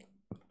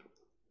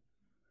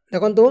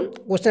देखो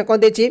क्वेश्चन कौन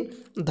देछि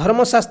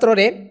धर्मशास्त्र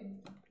रे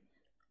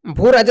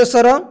भू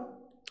राजस्वर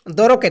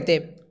दर केते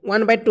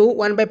 1/2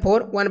 1/4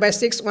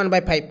 1/6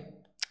 1/5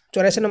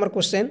 84 नंबर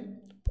क्वेश्चन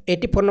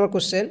 84 नंबर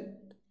क्वेश्चन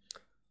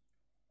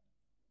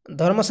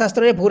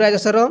धर्मशास्त्र रे भू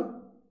राजस्वर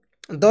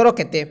दर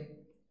केते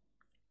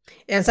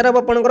आंसर हम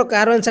आपंकर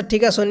कार आंसर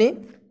ठीक आसुनी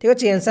ठीक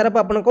अच्छे आंसर हम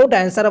आप कौटा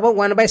आंसर हम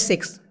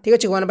 1/6 ठीक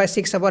अच्छे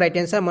 1/6 हम राइट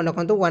आंसर मन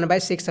रखु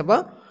 1/6 हम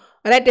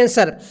राइट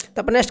आंसर।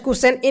 तब next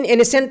question in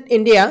ancient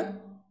India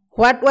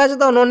what was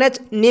the known as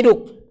निरुक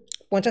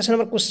 50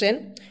 number question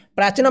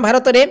प्राचीन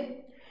भारत में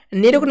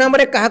निरुक नाम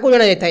क्या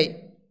जाना जाए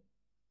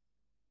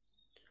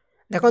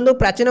देखो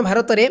प्राचीन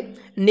भारत में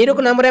निरुक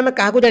नाम आम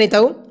क्या जानी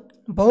था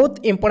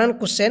बहुत इंपोर्टेंट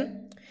क्वेश्चन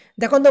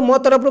देखो मो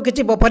तरफ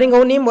किसी बफरिंग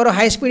होनी मोर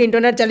हाई स्पीड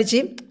इंटरनेट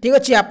चली ठीक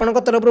अच्छे आपण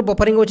तरफ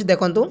बफरिंग हो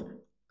देखो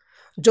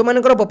जो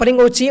मानकर बफरिंग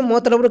होची मो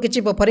तरफ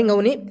किसी बफरिंग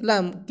होनी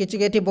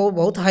किसी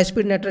बहुत हाई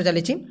स्पीड नेट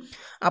चली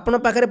आपण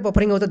पाखे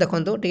बफरिंग हो तो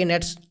देखो टे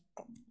नेट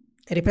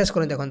रिफ्रेश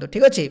कर देखो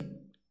ठीक अच्छे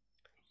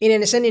इन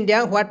ancient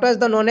India what was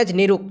the known as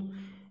निरुक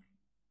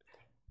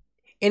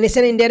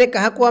ancient India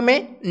क्या आम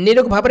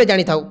निरुक भाव में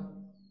जानी था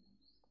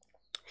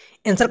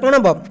आंसर कौन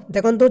हम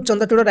देखो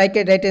चंद्रचूड़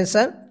राइट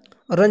आंसर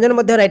रंजन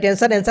मध्य राइट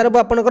आंसर आंसर हम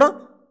आपंकर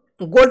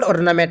गोल्ड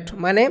ऑर्नामेंट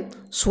माने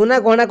सोना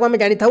गहना को आम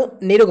जानी था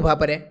निरुक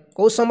भाव में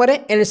कौ समय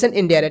एनिसेंट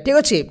इंडिया ठीक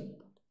अच्छे।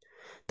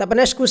 तब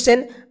next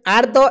question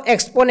are the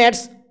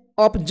exponents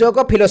of योग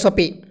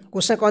फिलोसफी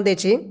क्वेश्चन कौन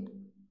देछि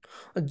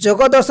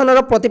योग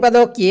दर्शन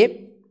प्रतिपादक किए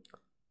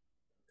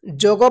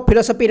योग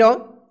फिलोसफी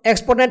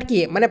एक्सपोनेंट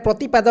किए माने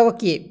प्रतिपादक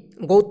किए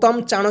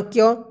गौतम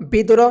चाणक्य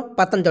विदुर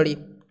पतंजलि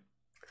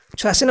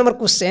 86 नंबर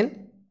क्वेश्चन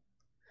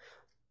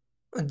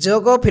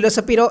योग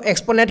फिलोसफी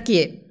एक्सपोनेंट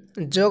किए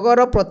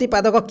योगर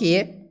प्रतिपादक किए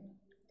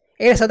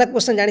ये सादा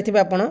क्वेश्चन जानी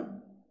आपण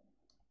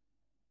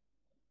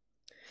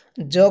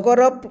योगर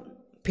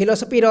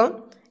फिलोसफी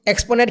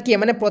एक्सपोनेंट किए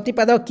माने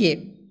प्रतिपादक किए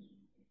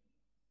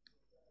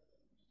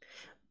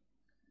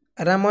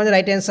Rammohan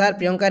right answer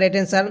Priyanka right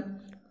answer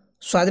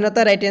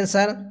स्वाधीनता राइट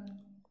आंसर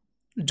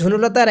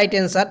झुनुलता राइट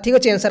आंसर ठीक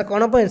अच्छे आंसर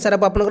कौन हम आंसर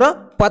हम आप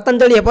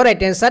पतंजलि हम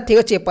राइट आंसर ठीक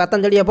अच्छे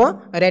पतंजलि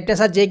हम राइट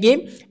आंसर जे कि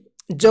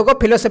योग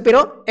फिलोसफी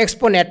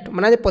एक्सपोनेंट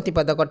माने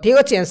प्रतिपादक ठीक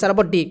अच्छे आंसर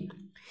हम डी।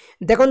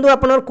 देखो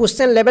आप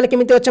क्वेश्चन लेवल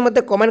केमी अच्छे मत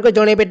कमेंट कर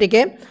जनइबे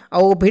टे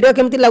आउ वीडियो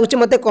केमती लगुच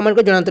मत कमेंट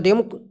कर जनातु टे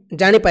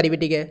जानीपारि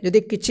टे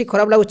जदि किसी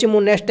खराब लगुच मु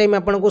नेक्स्ट टाइम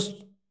आपको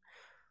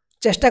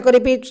चेष्टा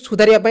करी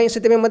सुधारिया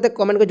से मत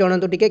कमेंट कर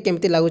जनातु टे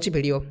केमती लगुच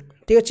वीडियो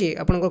ठीक अच्छे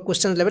आपको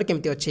क्वेश्चन लेवल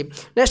केमती अच्छे।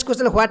 Next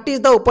question what is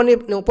the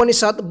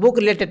Upanishad book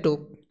related to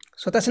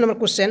 87 number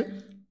question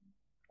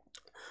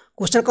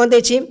question कौन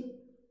देछि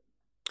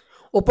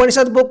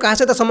उपनिषद बुक क्या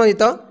सहित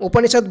संबंधित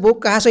उपनिषद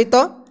बुक क्या सहित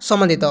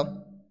संबंधित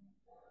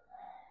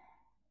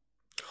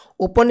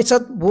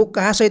उपनिषद बुक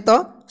क्या सहित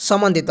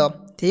संबंधित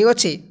ठीक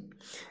अच्छे।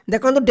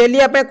 देखो डेली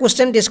आप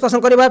क्वेश्चन डिस्कसन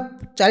करवा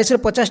 40 ରୁ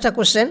 50टा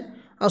क्वेश्चन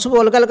आ सब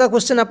अलग अलग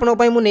क्वेश्चन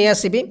आपंप मुझे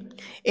आसबि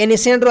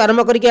एनिसेंट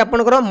आरंभ करके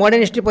आपंकर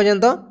मॉडर्न हिस्ट्री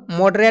पर्यंत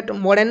मॉडरेट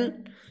मॉडर्न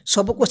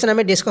सब क्वेश्चन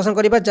आम डिस्कसन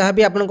करवा जहाँ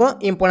भी आपको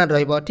इंपोर्टेंट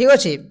रहिबो ठीक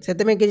अच्छे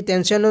से किसी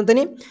टेंशन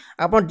नियंतुनी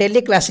आप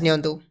डेली क्लास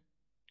नियंतु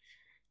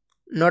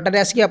 9टारे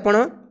आसिक आप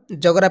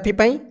जोग्राफी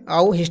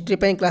आउ हिस्ट्री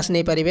क्लास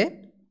नहीं पारे।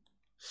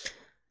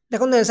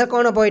 देखो आंसर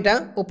कौन हम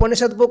यहाँ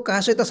उपनिषद बुक क्या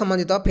सहित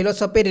संबंधित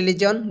फिलोसफी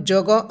रिलीजन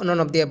योग none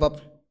of the above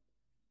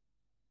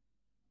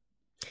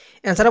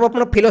answer हम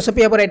आप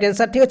फिलोसफी हम राइट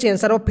आंसर ठीक अच्छे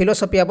आंसर हम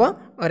फिलोसफी हम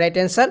राइट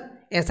आंसर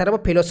आंसर हम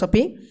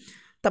फिलोसफी।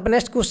 तब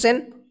next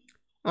question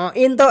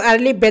in the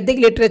early वैदिक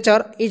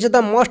literature is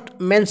the most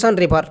mention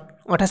river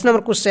 28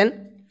 number question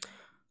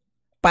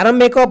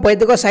प्रारंभिक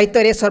वैदिक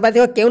साहित्य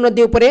सर्वाधिक केउ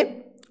नदी उपर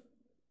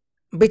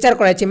विचार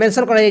कराई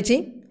मेंशन कराई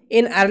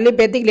इन अर्ली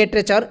वैदिक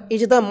literature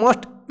is the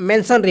most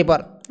mention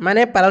river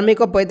माने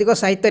प्रारंभिक वैदिक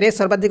साहित्य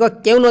सर्वाधिक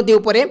केउ नदी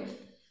उपर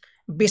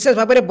विशेष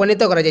भाव में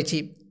वर्णित करा जायछि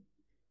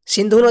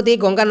सिंधु नदी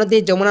गंगा नदी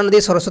जमुना नदी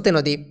सरस्वती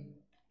नदी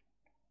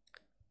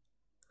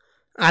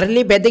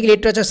अर्ली वैदिक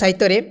लिटरेचर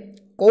साहित्य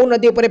कौ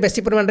नदी उपर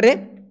बेसी परिमाण में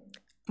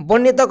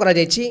वर्णित करा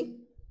जायछि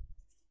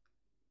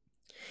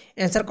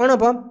आंसर कौन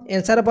हम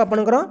आंसर हम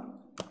आपंकर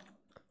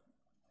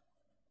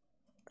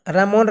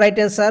Rammohan right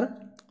answer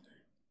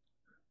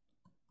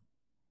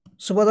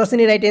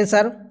Shubhdarshini right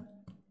answer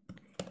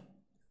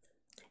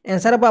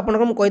answer हम आपको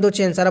मुझे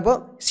कहीदे आंसर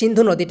हम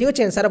सिंधु नदी ठीक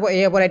अच्छे आंसर हम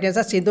ए राइट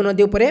आंसर सिंधु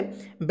नदी उपर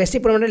बेसी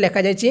परिमाण में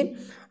लिखा जाए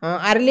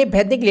अर्ली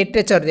वैदिक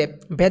लिटरेचर रे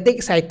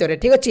वैदिक साहित्य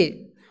ठीक अच्छे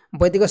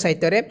वैदिक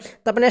साहित्य।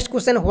 तब next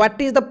question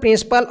what is the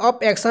principle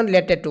of action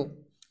related to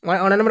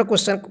 19 number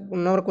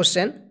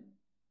question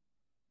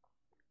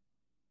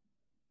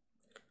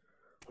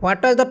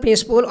what is the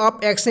principle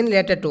of action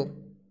related to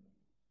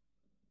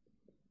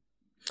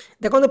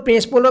देखो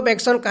प्रिंसिपल ऑफ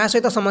एक्शन क्या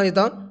सहित संबंधित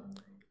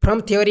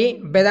फ्रॉम थ्योरी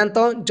वेदांत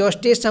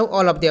जस्टिस आउ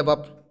all of the above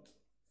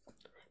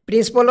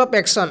principle of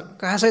action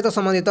कहा सहित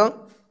संबंधित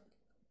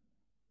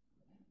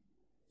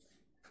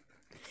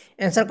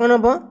answer कौन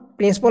हम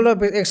प्रिंसिपल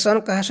ऑफ एक्शन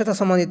कहा सहित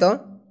संबंधित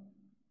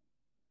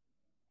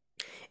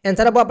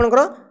आंसर हम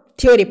आपनकर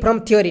थ्योरी फ्रॉम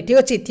थ्योरी ठीक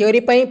अच्छे थ्योरी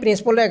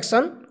प्रिंसिपल ऑफ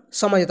एक्शन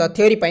संबंधित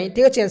थ्योरी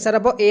ठीक अच्छे आंसर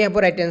हम ए हम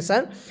राइट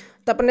आंसर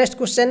तब नेक्स्ट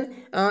क्वेश्चन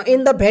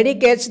इन द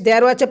वैदिक as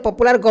there was a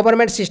popular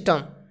government system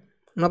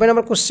 90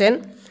 number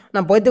question ना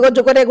वैदिक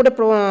जुग में गोटे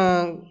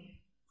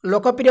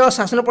लोकप्रिय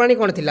शासन प्रणाली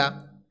कौन थी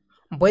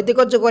वैदिक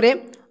जुग में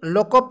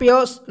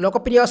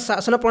लोकप्रिय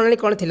शासन प्रणाली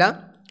कौन थी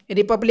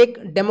रिपब्लिक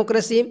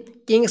डेमोक्रेसी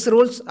किंग्स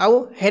रूल्स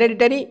आउ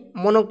हेरेडिटरी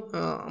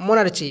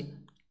मोनार्ची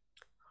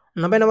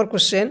 90 नंबर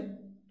क्वेश्चन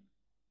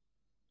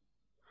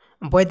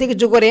वैदिक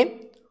जुग में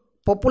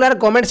पॉपुलर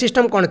गवर्नमेंट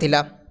सिस्टम कौन थी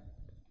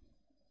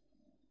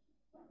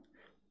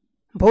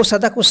बहुत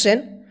सादा क्वेश्चन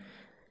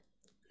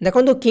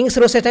देखो किंग्स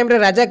रो से टाइम रे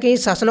राजा की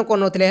शासन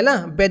करनोथिले है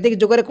वैदिक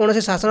जुग में कौन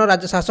से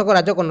शासक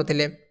राज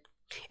करनोथिले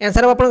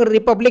आंसर आप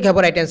रिपब्लिक हम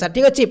राइट आंसर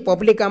ठीक अच्छे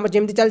पब्लिक आम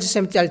जमी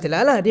चलती चलता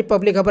है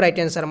रिपब्लिक हम राइट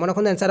आंसर मन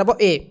रखते आंसर हम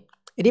ए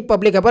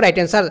रिपब्लिक हम राइट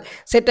आंसर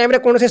से टाइम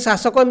कौन से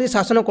शासक एमती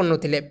शासन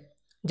करनोथिले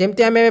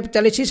जमती आम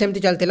चली सेमती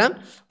चलता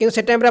कि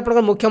से टाइम आप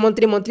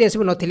मुख्यमंत्री मंत्री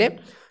एसबू नथिले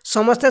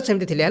समस्ते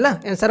सेमती थे है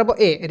आंसर हम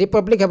ए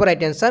रिपब्लिक हम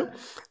राइट आंसर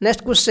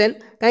नेक्स्ट क्वेश्चन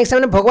कहीं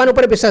से भगवान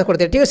उपर विश्वास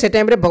करते ठीक है से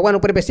टाइम भगवान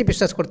उपर बेसी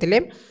विश्वास करते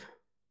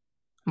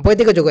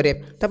वैदिक जुग में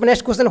तब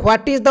next question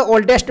what is the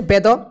oldest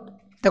वेद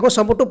देखो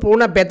सबुठु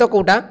पुराना वेद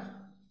कौटा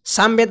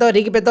साम वेद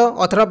ऋग्वेद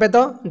अथर्ववेद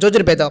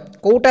यजुर्वेद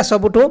कौटा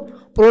सबुठु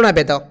पुराना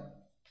वेद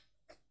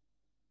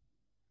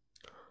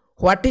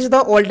व्हाट इज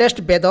द ओल्डेस्ट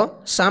वेद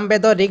साम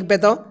वेद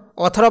Rigveda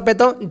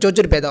Atharvaveda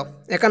Yajurveda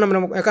 1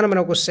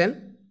 number question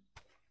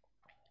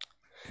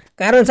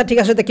car answer ठीक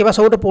है देखा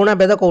सब पुराना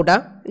वेद कौटा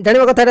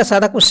जानवा कथा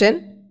सादा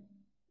क्वेश्चन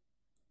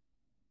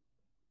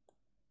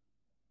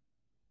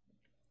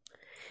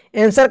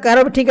आंसर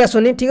कार भी ठीक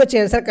आसुनी ठीक अच्छे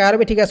आंसर कार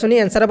भी ठीक आसुनी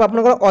आंसर हम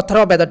आप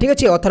अथर्ववेद ठीक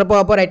अच्छे अथर्व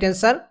हम राइट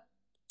आंसर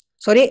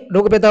सॉरी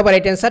ऋग्वेद हम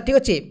राइट आंसर ठीक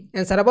अच्छे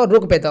आंसर हम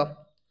ऋग्वेद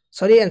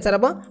सॉरी आंसर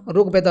हम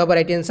ऋग्वेद हम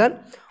राइट आंसर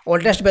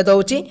ओल्डेस्ट वेद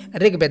हूँ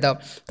ऋग्वेद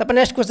तब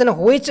next question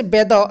which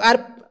Veda are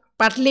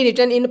partly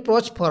written in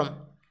prose form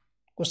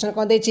question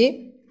कौन देछि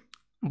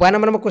 92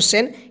 नंबर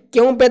क्वेश्चन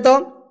क्यों वेद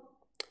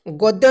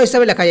गद्य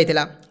हिसाब से लिखा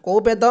जाता कौ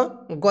वेद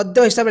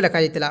गद्य हिसाब से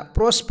लिखा जाता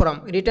pros form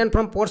written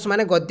from pores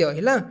माने गद्य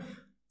है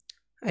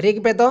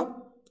ऋग्वेद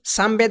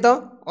सामवेद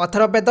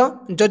अथर्ववेद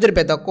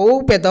यजुर्वेद कौ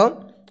वेद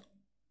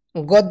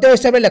गद्य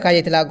हिसाब से लिखा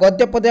जाता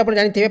गद्य पद्य आप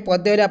जानते हैं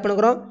पद्य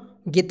आपंकर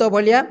गीत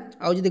भाया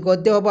आउ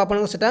गद्य हम आप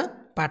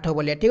पाठ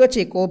भाया ठीक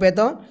अच्छे कौ वेद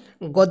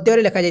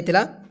गद्य लिखा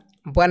जाता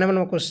 92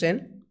 number question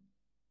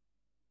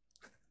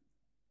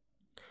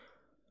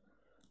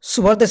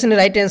सुभद्रसिनी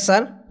right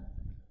answer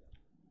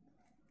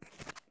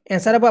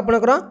answer हम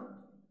आपंकर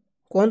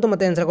कहतु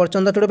मत आंसर कर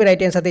चंद्रचूड़ भी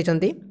राइट आंसर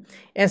देते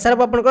आंसर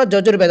हम आप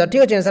यजुर्वेद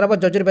ठीक अच्छे आंसर हम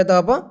यजुर्वेद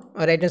हम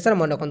राइट आंसर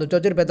मन रखु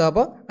यजुर्वेद हम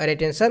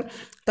राइट आंसर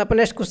तब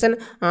next question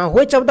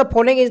which of the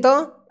following is the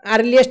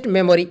earliest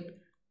memory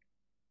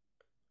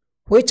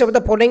which of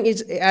the following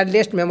is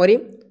earliest memory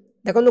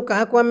देखो क्या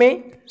आम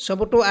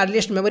सबुठ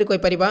अर्लीस्ट मेमोरी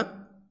कहीपर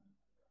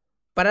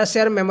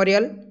पाराशर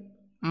मेमोरियल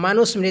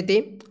मानु स्मृति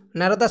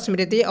नारदा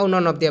स्मृति और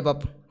none of the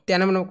above 93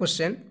 number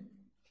question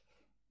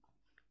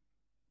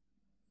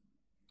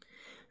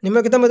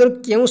निम्नलिखित मध्य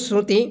क्यों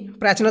श्रुति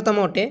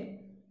प्राचीनतम अटे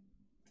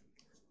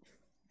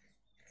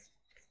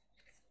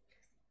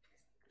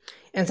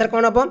आंसर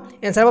कौन हम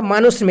आंसर हम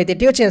मानुस्मृति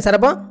ठीक अच्छे आंसर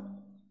हम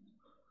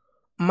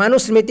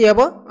मानुस्मृति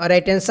हम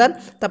राइट आंसर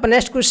तब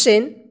next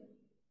question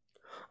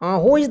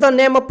who is the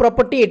name of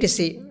property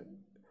etc.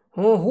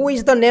who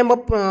is the name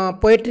of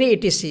poetry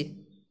etc.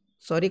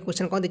sorry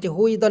question कौन देखिए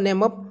who is the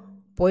name of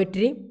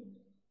poetry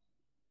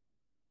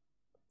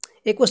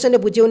एक क्वेश्चन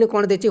बुझे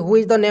कौन देखिए who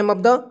is the name of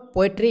the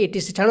poetry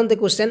etc. छाड़ते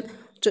question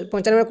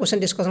 95 question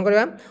discussion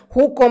करवा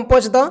who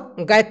compose the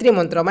Gayatri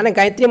मंत्र माने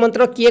गायत्री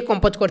मंत्र किए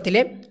कंपोज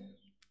करथिले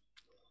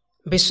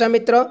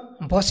विश्वामित्र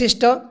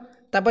वशिष्ठ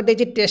तापर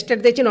देखिए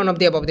टेस्टेड देखिए नन ऑफ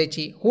द अबव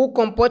देखिए हु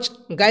कंपोज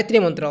गायत्री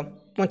मंत्र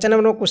 95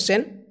 नंबर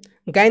क्वेश्चन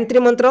गायत्री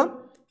मंत्र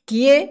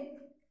किए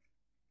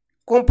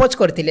कंपोज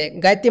करथिले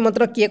गायत्री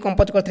मंत्र किए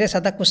कंपोज करथिले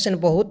सादा क्वेश्चन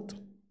बहुत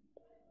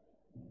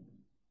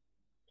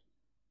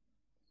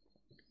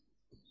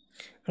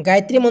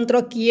गायत्री मंत्र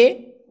किए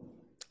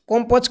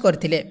कंपोज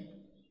करथिले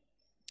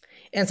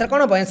आंसर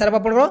कौन हम आंसर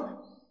आप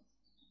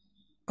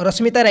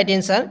Rashmita right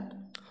answer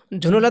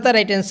झुनुलता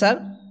right answer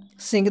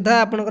सिंगधा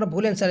आपनकर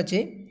भूल आंसर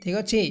अच्छे ठीक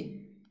अच्छे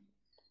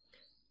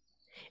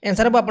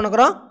आंसर हम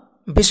आपनकर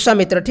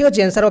विश्वामित्र ठीक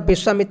अच्छे आंसर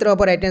विश्वामित्र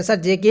हम राइट आंसर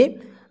जे कि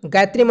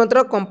गायत्री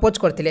मंत्र कंपोज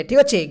करथिले ठीक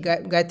अच्छे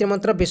गायत्री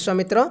मंत्र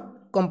विश्वामित्र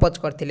कंपोज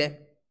करथिले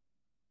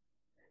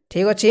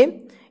ठीक अच्छे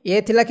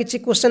ये थिला किछि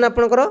क्वेश्चन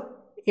आपनकर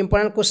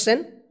important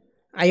question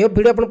I hope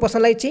video आपको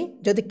पसंद लगी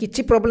जदि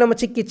किसी प्रोब्लेम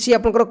अच्छी किसी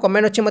आपंकर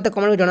कमेंट अच्छी मत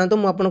कमेंट जनातु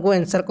मुझे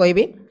आंसर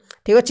कहबी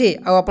ठीक अच्छे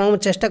आपको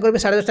चेष्टा करी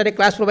 10:30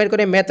 क्लास प्रोवाइड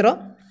करें मैथ्र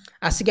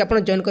आसिक आप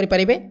जॉइन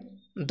करेंगे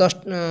 10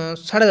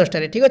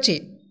 10:30 ठीक अच्छे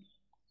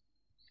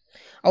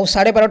आउ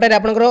 12:30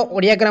 आपंकर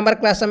ओडिया ग्रामर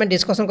क्लास आम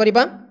डिस्कसन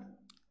करवा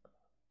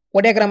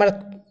ओडिया ग्रामर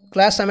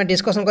क्लास आम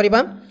डिस्कसन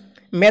करवा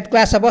मैथ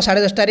क्लास हम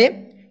 10:30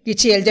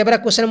 किसी एलजेब्रा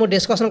क्वेश्चन मुझे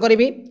डिस्कसन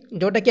करी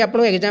जोटा कि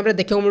आपको एग्जाम रे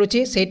देखा मिलूँ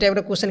से टाइप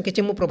क्वेश्चन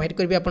किसी मुझे प्रोवाइड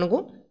करी आपको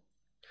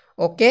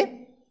ओके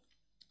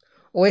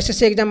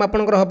ओएसएससी एग्जाम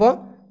आपंकर हम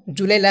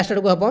जुलाई लास्ट आड़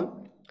को हम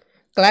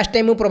क्लास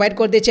टाइम मुझे प्रोवाइड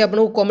कर देछि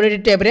आपको कम्युनिटी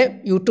टैब रे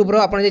यूट्यूब रो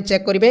आपन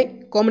चेक करेंगे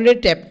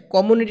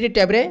कम्युनिटी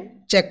टैब रे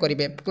चेक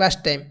करेंगे क्लास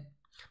टाइम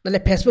ना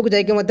फेसबुक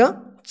जाइए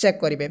चेक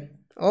करेंगे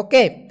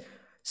ओके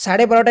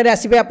 12:30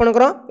 आसबे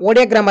आपंकर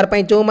ओडिया ग्रामर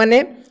जो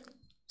मैंने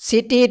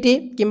सीटीईटी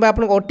किंबा आप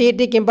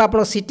ओटीईटी किंबा आप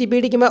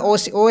सीटीबीडी किंबा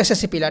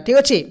ओएसएससी पिला ठीक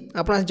अच्छे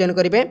आप जॉइन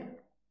करेंगे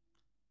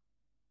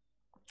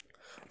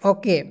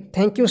ओके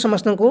थैंक यू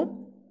समस्त को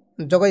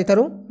जगह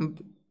थारू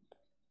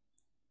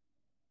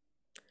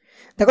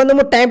देखो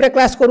मुझे टाइम रे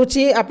क्लास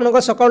करुच्ची आपन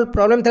सका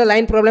प्रॉब्लम था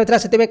लाइन प्रॉब्लम था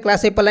से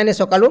क्लास हो पारानी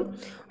सका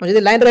जब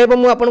लाइन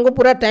रहा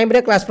पूरा टाइम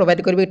रे क्लास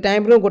प्रोवाइड करी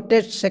टाइम रू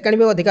गोटे सेकेंड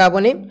भी अधिका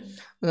हेनी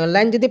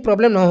लाइन जब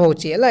प्रॉब्लम न हो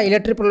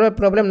इलेक्ट्रिक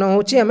प्रॉब्लम न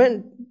हो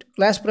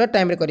क्लास पूरा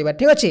टाइम रे करवा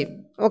ठीक अच्छे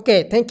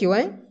ओके थैंक यू।